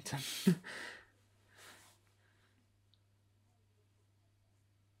see that later.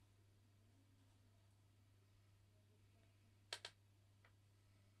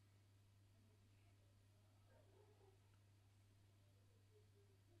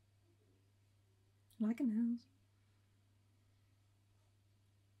 Like an house.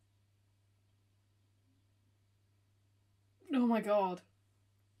 Oh my god.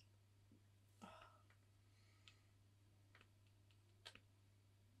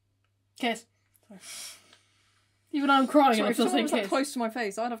 Kiss. Sorry. Even though I'm crying, Sorry, I'm if still someone saying was like kiss. close to my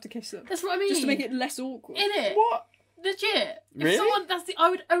face, I'd have to kiss them. That's what I mean. Just to make it less awkward. Innit? What? Legit. Really? If someone, I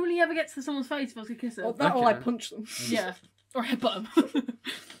would only ever get to someone's face if I was going to kiss them. Or that, or Okay. I punch them. Yeah. Or headbutt them.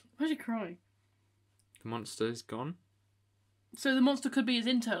 Why'd you cry? The monster is gone? So the monster could be his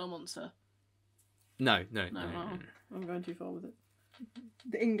internal monster. No. No. I'm going too far with it.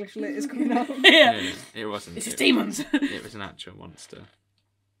 The English lit is coming out. Yeah. No, it wasn't. It's just It- demons. It was an actual monster.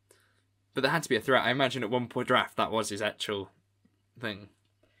 But there had to be a threat. I imagine at one point draft that was his actual thing.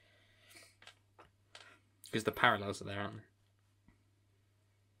 Because the parallels are there, aren't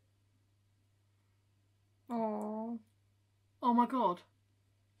they? Aww. Oh my god.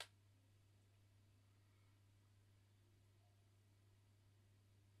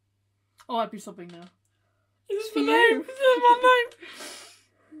 Oh, I'd be sobbing now. This is for my you. name. This is my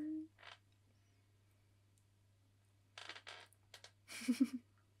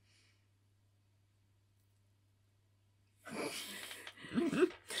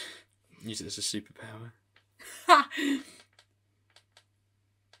Use it as a superpower. name.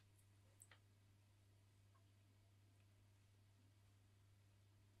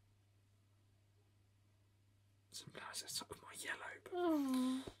 Sometimes it's sort of more yellow. But...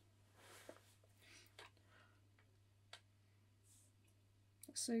 Oh.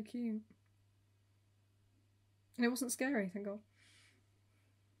 That's so cute. And it wasn't scary, thank God.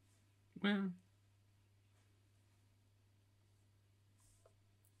 Well,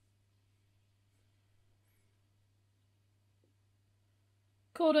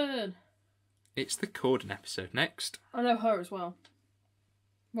 Corden. it's the Corden episode next. I know her as well.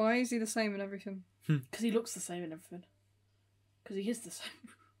 Why is he the same in everything? Because he looks the same in everything. Because he is the same.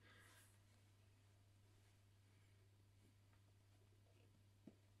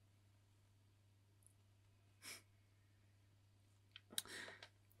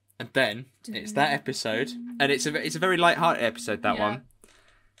 And then it's that episode, and it's a very light-hearted episode, that Yeah. one.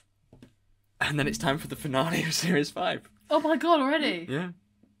 And then it's time for the finale of Series 5. Oh my god, already? Yeah.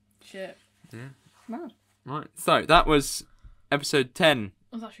 Shit. Mad. Right. So that was episode 10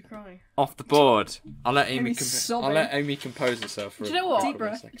 I was actually crying. off the board. I'll let Amy. Amy's sobbing. I'll let Amy compose herself. For Do you know what? Deep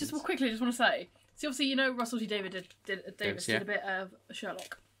breath. Just quickly, just want to say. See, obviously, you know Russell T Davies Davis, did a bit of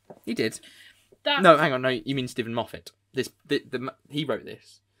Sherlock. He did. That No, hang on. No, you mean Stephen Moffat? He wrote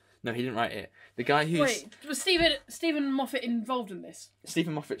this. No, he didn't write it. The guy who's Wait, was Stephen Moffat involved in this?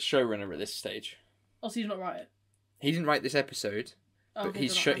 Stephen Moffat's showrunner at this stage. Oh, so he did not write it. He didn't write this episode, Oh, but okay,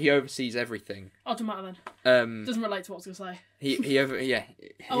 so not he oversees everything. Oh, doesn't matter then. Um, Doesn't relate to what I was gonna say. yeah.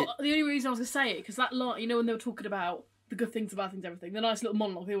 Oh, the only reason I was gonna say it because that line, you know, when they were talking about the good things, the bad things, everything, the nice little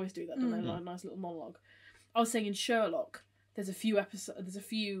monologue. They always do that, don't they? Like, nice little monologue. I was saying in Sherlock, there's a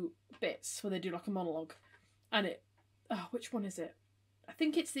few bits where they do like a monologue, and which one is it? I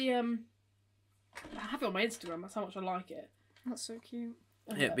think it's the I have it on my Instagram. That's how much I like it. That's so cute.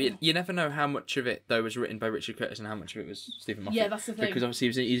 Yeah, but you never know how much of it though was written by Richard Curtis and how much of it was Stephen Moffat. Yeah, that's the thing. Because obviously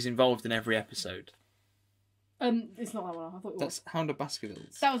he's involved in every episode. It's not that one. I thought it was. That's Hound of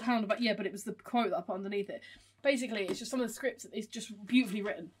Baskervilles. That was Hound about, yeah, but it was the quote that I put underneath it. Basically, it's just some of the scripts that is just beautifully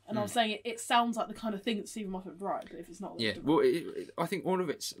written, and I was saying it sounds like the kind of thing that Stephen Moffat would write, but if it's not, then Yeah, it's well, I think all of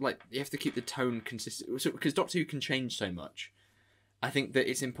it's like you have to keep the tone consistent because Doctor Who can change so much. I think that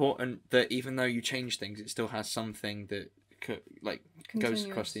it's important that even though you change things, it still has something that goes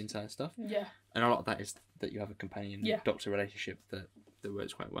across the entire stuff. yeah. And a lot of that is that you have a companion Doctor relationship that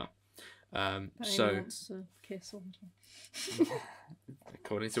works quite well. So Amy wants to kiss all the time.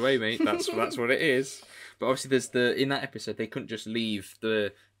 according to Amy, that's what it is. But obviously, there's in that episode they couldn't just leave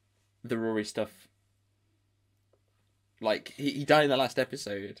the Rory stuff. Like he died in the last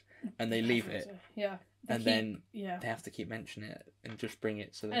episode, and they leave it. Yeah. and then they have to keep mentioning it and just bring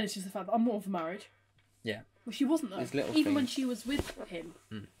it so that... And it's just the fact that I'm more for marriage. Yeah. Well, she wasn't, though. Even when she was with him,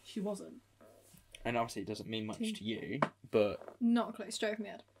 she wasn't. And obviously it doesn't mean much to you, but... Not a clue, straight from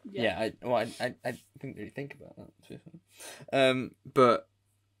the head. Yeah, I didn't really think about that, to be fair. But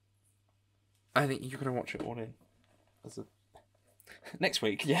I think you're going to watch it all in. Next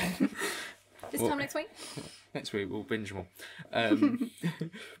week, yeah. This time next week? Next week we'll binge them all.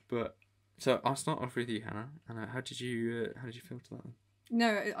 But so I'll start off with you, Hannah. Hannah, how did you feel to that one? No,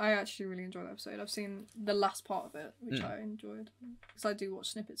 I actually really enjoyed the episode. I've seen the last part of it, which I enjoyed. Because I do watch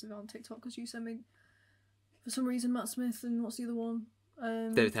snippets of it on TikTok, because you send me, for some reason, Matt Smith and what's the other one?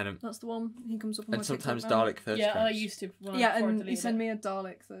 David Tennant. That's the one. He comes up on and my sometimes TikTok Dalek thirst Yeah, traps. I used to. and he sent me a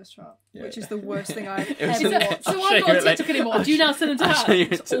Dalek thirst trap, which is the worst thing I've It was ever a- watched. So I'm not on TikTok anymore. Do you now send them to I'll show you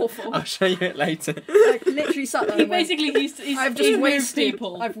her? It's awful. I'll show you it later. Like, literally sat there He and went, basically used to. I've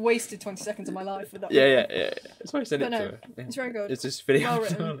just wasted 20 seconds of my life with that. Yeah. That's why I sent it But no, to her. Yeah. it's very good. It's this video Well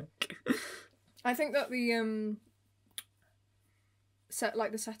of written. Dalek. I think that the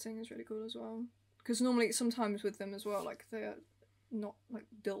the setting is really good as well. Because normally, sometimes with them as well, like they're not like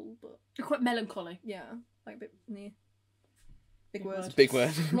dull, but You're quite melancholy. yeah, like a bit near. Big Big words. word. Big word.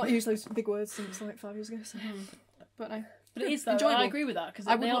 I've not used those big words since like 5 years ago. So. But no, But it is though. enjoyable. I agree with that because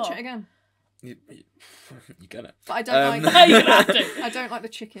I would watch it again. You get it. But I don't like. You're gonna have to. I don't like the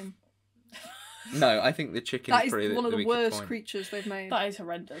chicken. No, I think the chicken That is is probably one of the weaker worst point. creatures they've made. That is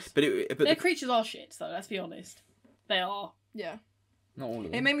horrendous. But Their the, creatures are shit, though. Let's be honest. They are. Yeah, not all of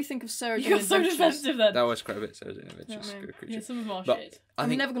them. it made me think of Sarah You Jane got so Adventures. defensive then. That was quite a bit. So it's Yeah, just no. good creature. Yeah, some of them are But shit. I I'm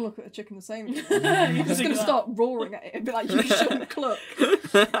think never gonna look at a chicken the same. You're I'm just thinking gonna that. start roaring at it and be like, "You shouldn't cluck."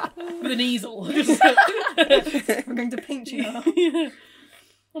 With an easel. I'm going to pinch you now. Yeah.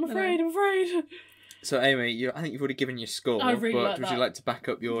 I'm afraid. So, Amy, I think you've already given your score. I really but like would that. you like to back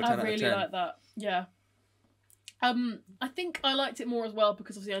up your 10 I out of really 10? like that. Yeah. I think I liked it more as well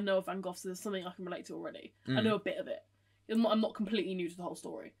because obviously I know of Van Gogh, so there's something I can relate to already. I know a bit of it. I'm not completely new to the whole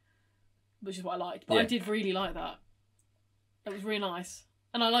story, which is what I liked. But I did really like that. It was really nice,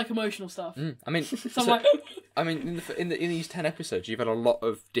 and I like emotional stuff. I mean, So I'm like, I mean, in these 10 episodes, you've had a lot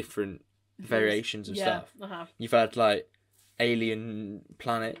of different variations of stuff. I have. You've had like alien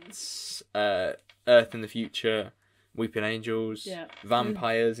planets, Earth in the future, Weeping Angels,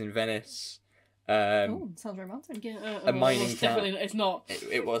 vampires in Venice. Oh, sounds romantic. Yeah, a mining it's town. definitely it's not.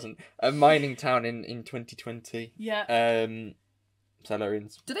 It wasn't a mining town in 2020. Yeah.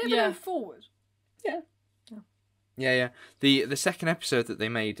 Salarians. Did they ever go forward? Yeah. The second episode that they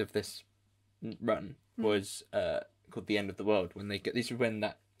made of this run was called "The End of the World." When they get this is when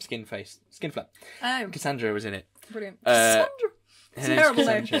that skin flap. Oh, Cassandra was in it. brilliant. Her name's Terrible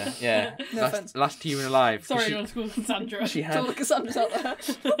name. Cassandra. Yeah. No offense. last human alive. Sorry, She- you're on school, Sandra. She To all the had Cassandra's out there.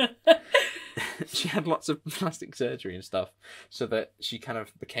 she had lots of plastic surgery and stuff, so that she kind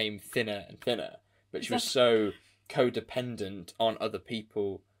of became thinner and thinner. But she was so codependent on other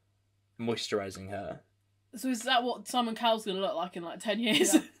people moisturising her. So is that what Simon Cowell's gonna look like in like 10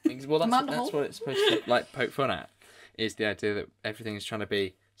 years? Yeah. Well, that's Mandel. what it's supposed to like poke fun at. Is the idea that everything is trying to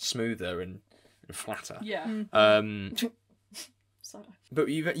be smoother and flatter. Yeah. Sorry. But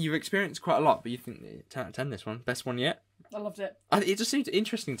you've experienced quite a lot. But you think 10 out of 10 this one best one yet? I loved it. It just seems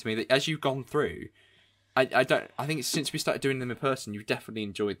interesting to me that as you've gone through, I think it's since we started doing them in person, you've definitely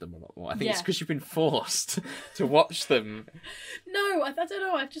enjoyed them a lot more. I think it's because you've been forced to watch them. No, I don't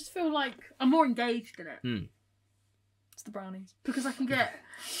know. I just feel like I'm more engaged in it It's the brownies. because I can get.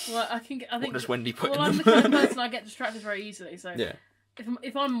 Well, I think. What does Wendy put Well, in I'm the them? kind of person I get distracted very easily. So Yeah.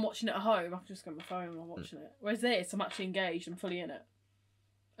 if I'm watching it at home, I can just go on my phone while watching it. Whereas this, I'm actually engaged. I'm fully in it.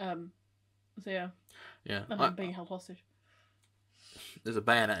 So yeah, Yeah. and I'm being held hostage. There's a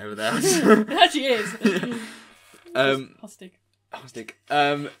bayonet over there. It actually is. Hostage.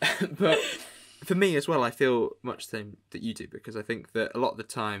 But for me as well, I feel much the same that you do, because I think that a lot of the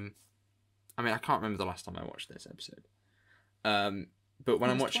time, I mean, I can't remember the last time I watched this episode. But when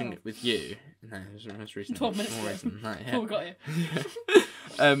I'm watching 12. it with you, no, it was most recent. 12 minutes more ago. recent than that, yeah. Before we got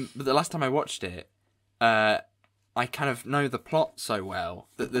you. But the last time I watched it, I kind of know the plot so well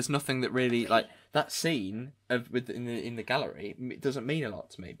that there's nothing that really like that scene in the gallery. It doesn't mean a lot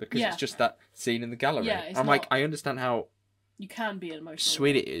to me because it's just that scene in the gallery. Yeah, it's I'm not- like, I understand how You can be emotional.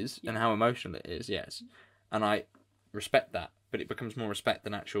 sweet it is and how emotional it is, yes, and I respect that. But it becomes more respect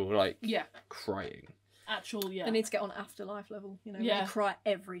than actual like crying. Actual They need to get on afterlife level. You know, where Yeah. you cry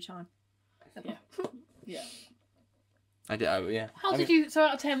every time. Yeah. Yeah. I did, yeah. How did you? So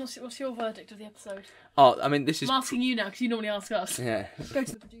out of 10, what's your verdict of the episode? Oh, I mean, this is. I'm asking you now because you normally ask us. Yeah. Go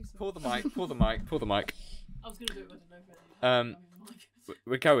to the producer. Pull the mic. Pull the mic. Pull the mic. I was gonna do it, but I don't know.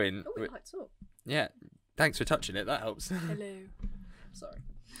 We're going. Oh, it lights up. Yeah. Thanks for touching it. That helps. Hello. Sorry.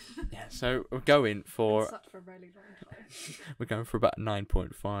 Yeah. So we're going for. Sat for a really long time. We're going for about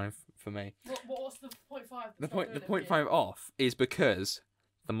 9.5 for me. What's the 0.5? The 0.5 off is because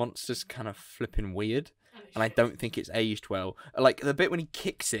the monster's kind of flipping weird, and I don't think it's aged well. Like the bit when he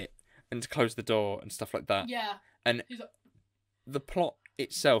kicks it and to close the door and stuff like that. Yeah. And He's like, the plot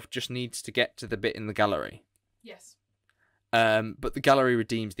itself just needs to get to the bit in the gallery. yes. But the gallery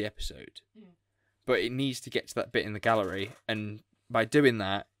redeems the episode. Mm. But it needs to get to that bit in the gallery, and by doing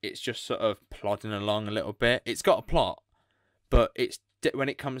that, it's just sort of plodding along a little bit. It's got a plot, but it's when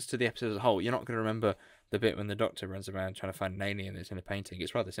it comes to the episode as a whole, you're not going to remember the bit when the Doctor runs around trying to find an alien that's in a painting.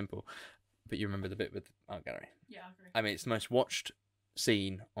 It's rather simple, but you remember the bit with the art gallery. Yeah, I agree. I mean, it's the most watched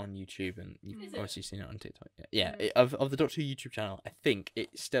scene on YouTube, and you've Is it? obviously seen it on TikTok. Yeah, of the Doctor YouTube channel, I think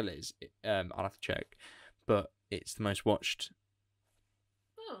it still is. I'll have to check, but it's the most watched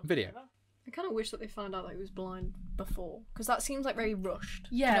video. I kind of wish that they found out that he was blind before, because that seems like very rushed.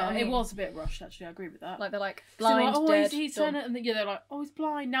 Yeah, Do you know what I it mean? was a bit rushed, actually. I agree with that. Like they're like So they're blind, like, oh, dead. he's done. and then, they're like, oh, he's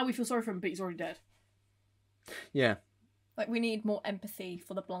blind. Now we feel sorry for him, but he's already dead. Yeah, Like we need more empathy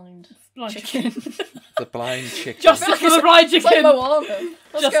for the blind, Blind chicken. the blind chicken. Justice for the blind It's like chicken. Moana.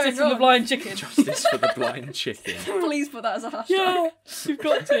 What's Justice going for the on? blind chicken. Justice for the blind chicken. Please put that as a hashtag. Yeah, you've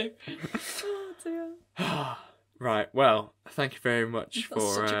got to. Oh dear. Right, well, thank you very much That's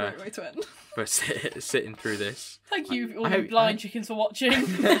for such a great way to end. for sitting through this. Thank you, all I the hope- blind chickens, for watching.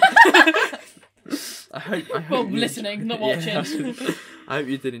 I hope Well, you- listening, not Yeah. watching. I hope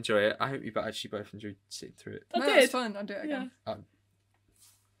you did enjoy it. I hope you actually both enjoyed sitting through it. I No, did. it's fun. I'll do it again.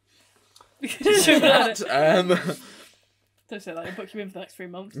 Don't say that. I'll book you in for the next 3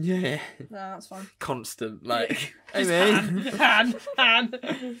 months. Yeah, No, that's fine. constant like. Hey Just man, hand.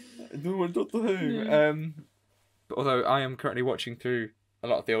 no one Doctor Who. Yeah. But although I am currently watching through a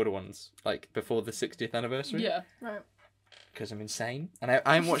lot of the older ones, like before the 60th anniversary. Yeah. Right. Because I'm insane, and I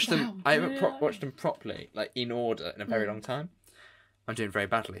haven't watched them. Wow, I haven't yeah. watched them properly, like in order, in a very long time. I'm doing very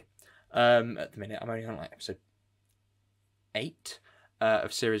badly. At the minute, I'm only on like episode 8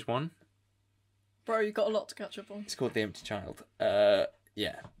 of series 1. Bro, you got a lot to catch up on. It's called The Empty Child.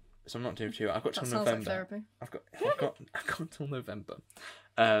 Yeah. So I'm not doing too. I've got till That sounds like November. therapy. I've got till November.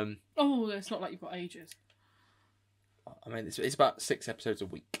 Oh, it's not like you've got ages. I mean, it's about 6 episodes a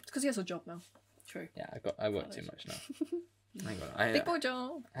week. It's because he has a job now. True. Yeah, I work too much now. Big boy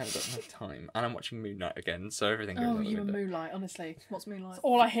job. I haven't got enough time, and I'm watching Moon Knight again, so everything goes Oh, out the you and window. Moonlight, honestly. What's Moonlight?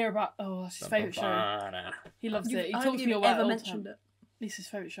 All I hear about. Oh, that's his favourite show. Ba-ba-ba-da. He loves it. He I talks haven't to me even about it ever all the mentioned time. it. It's his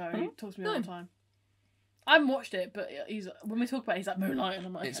favourite show. Huh? He talks to me all No. the time. I haven't watched it, but he's when we talk about it, he's like Moonlight, and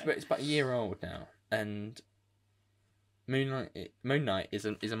I'm like, okay. It's about a year old now, and Moon Knight is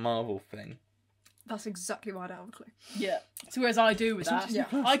a Marvel thing. That's exactly why I don't have a clue. Yeah. So whereas I do with It's on that, Disney Yeah.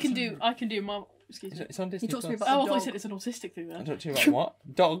 Plus, I can isn't do my. Excuse me. It's on Disney talks to me Plus. about- Oh, I thought you dog. said it's an autistic thing I then. talk to you about what?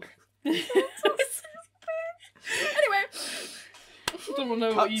 Dog? Anyway. I don't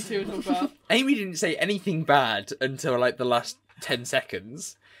know what you two are talking about. Amy didn't say anything bad until like the last 10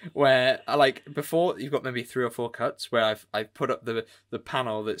 seconds, where like before you've got maybe 3 or 4 cuts where I've put up the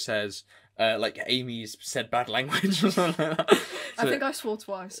panel that says like Amy's said bad language or something like that. I think I swore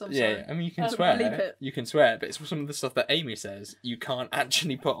twice. I'm sorry. Yeah, I mean you can Bleep swear, it. you can swear, but it's some of the stuff that Amy says you can't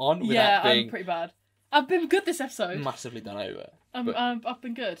actually put on without Yeah, being I'm pretty bad. I've been good this episode. massively done over. I've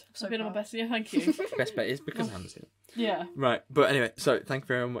been good. So I've been on my proud. best. Yeah, thank you. Best bet is because I haven't seen it. Yeah. Right, but anyway, so thank you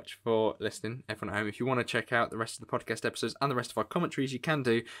very much for listening, everyone at home. If you want to check out the rest of the podcast episodes and the rest of our commentaries, you can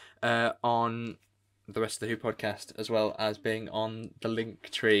do on the rest of the Who podcast, as well as being on the link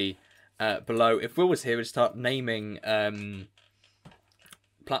tree below. If Will was here, we'd start naming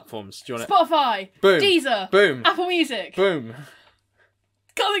platforms. Do you want to? Spotify. Boom. Deezer. Boom. Apple Music. Boom.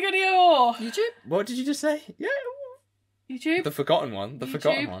 Category YouTube? What did you just say? Yeah. YouTube. The forgotten one. The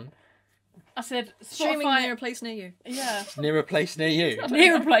forgotten YouTube. one. I said Streaming Spotify. near a place near you. Yeah. Near a place near you.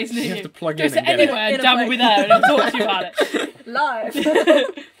 Near a place near You you. have to plug Go in to and get it. anywhere In and a Dan will be place. there and he'll talk to you about it. Live.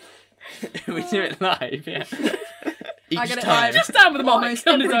 We do it live, yeah. Each I get it time. live. Just down with the mic Almost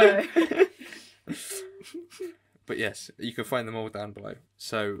on his every own. day. But yes, you can find them all down below.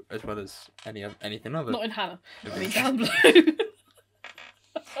 So as well as anything other, Not in Hannah. of I mean interest. down below.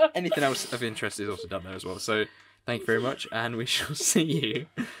 anything else of interest is also down there as well. So thank you very much, and we shall see you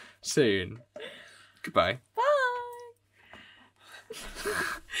soon. Goodbye. Bye.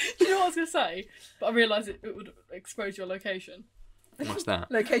 Do you know what I was going to say? But I realised it would expose your location. What's that?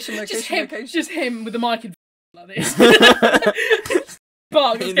 Location, Just location, him, location. just him with the mic in like this.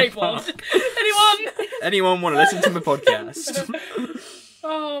 Bark, In the skateboard. park. Anyone? Anyone want to listen to my podcast?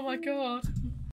 Oh my god.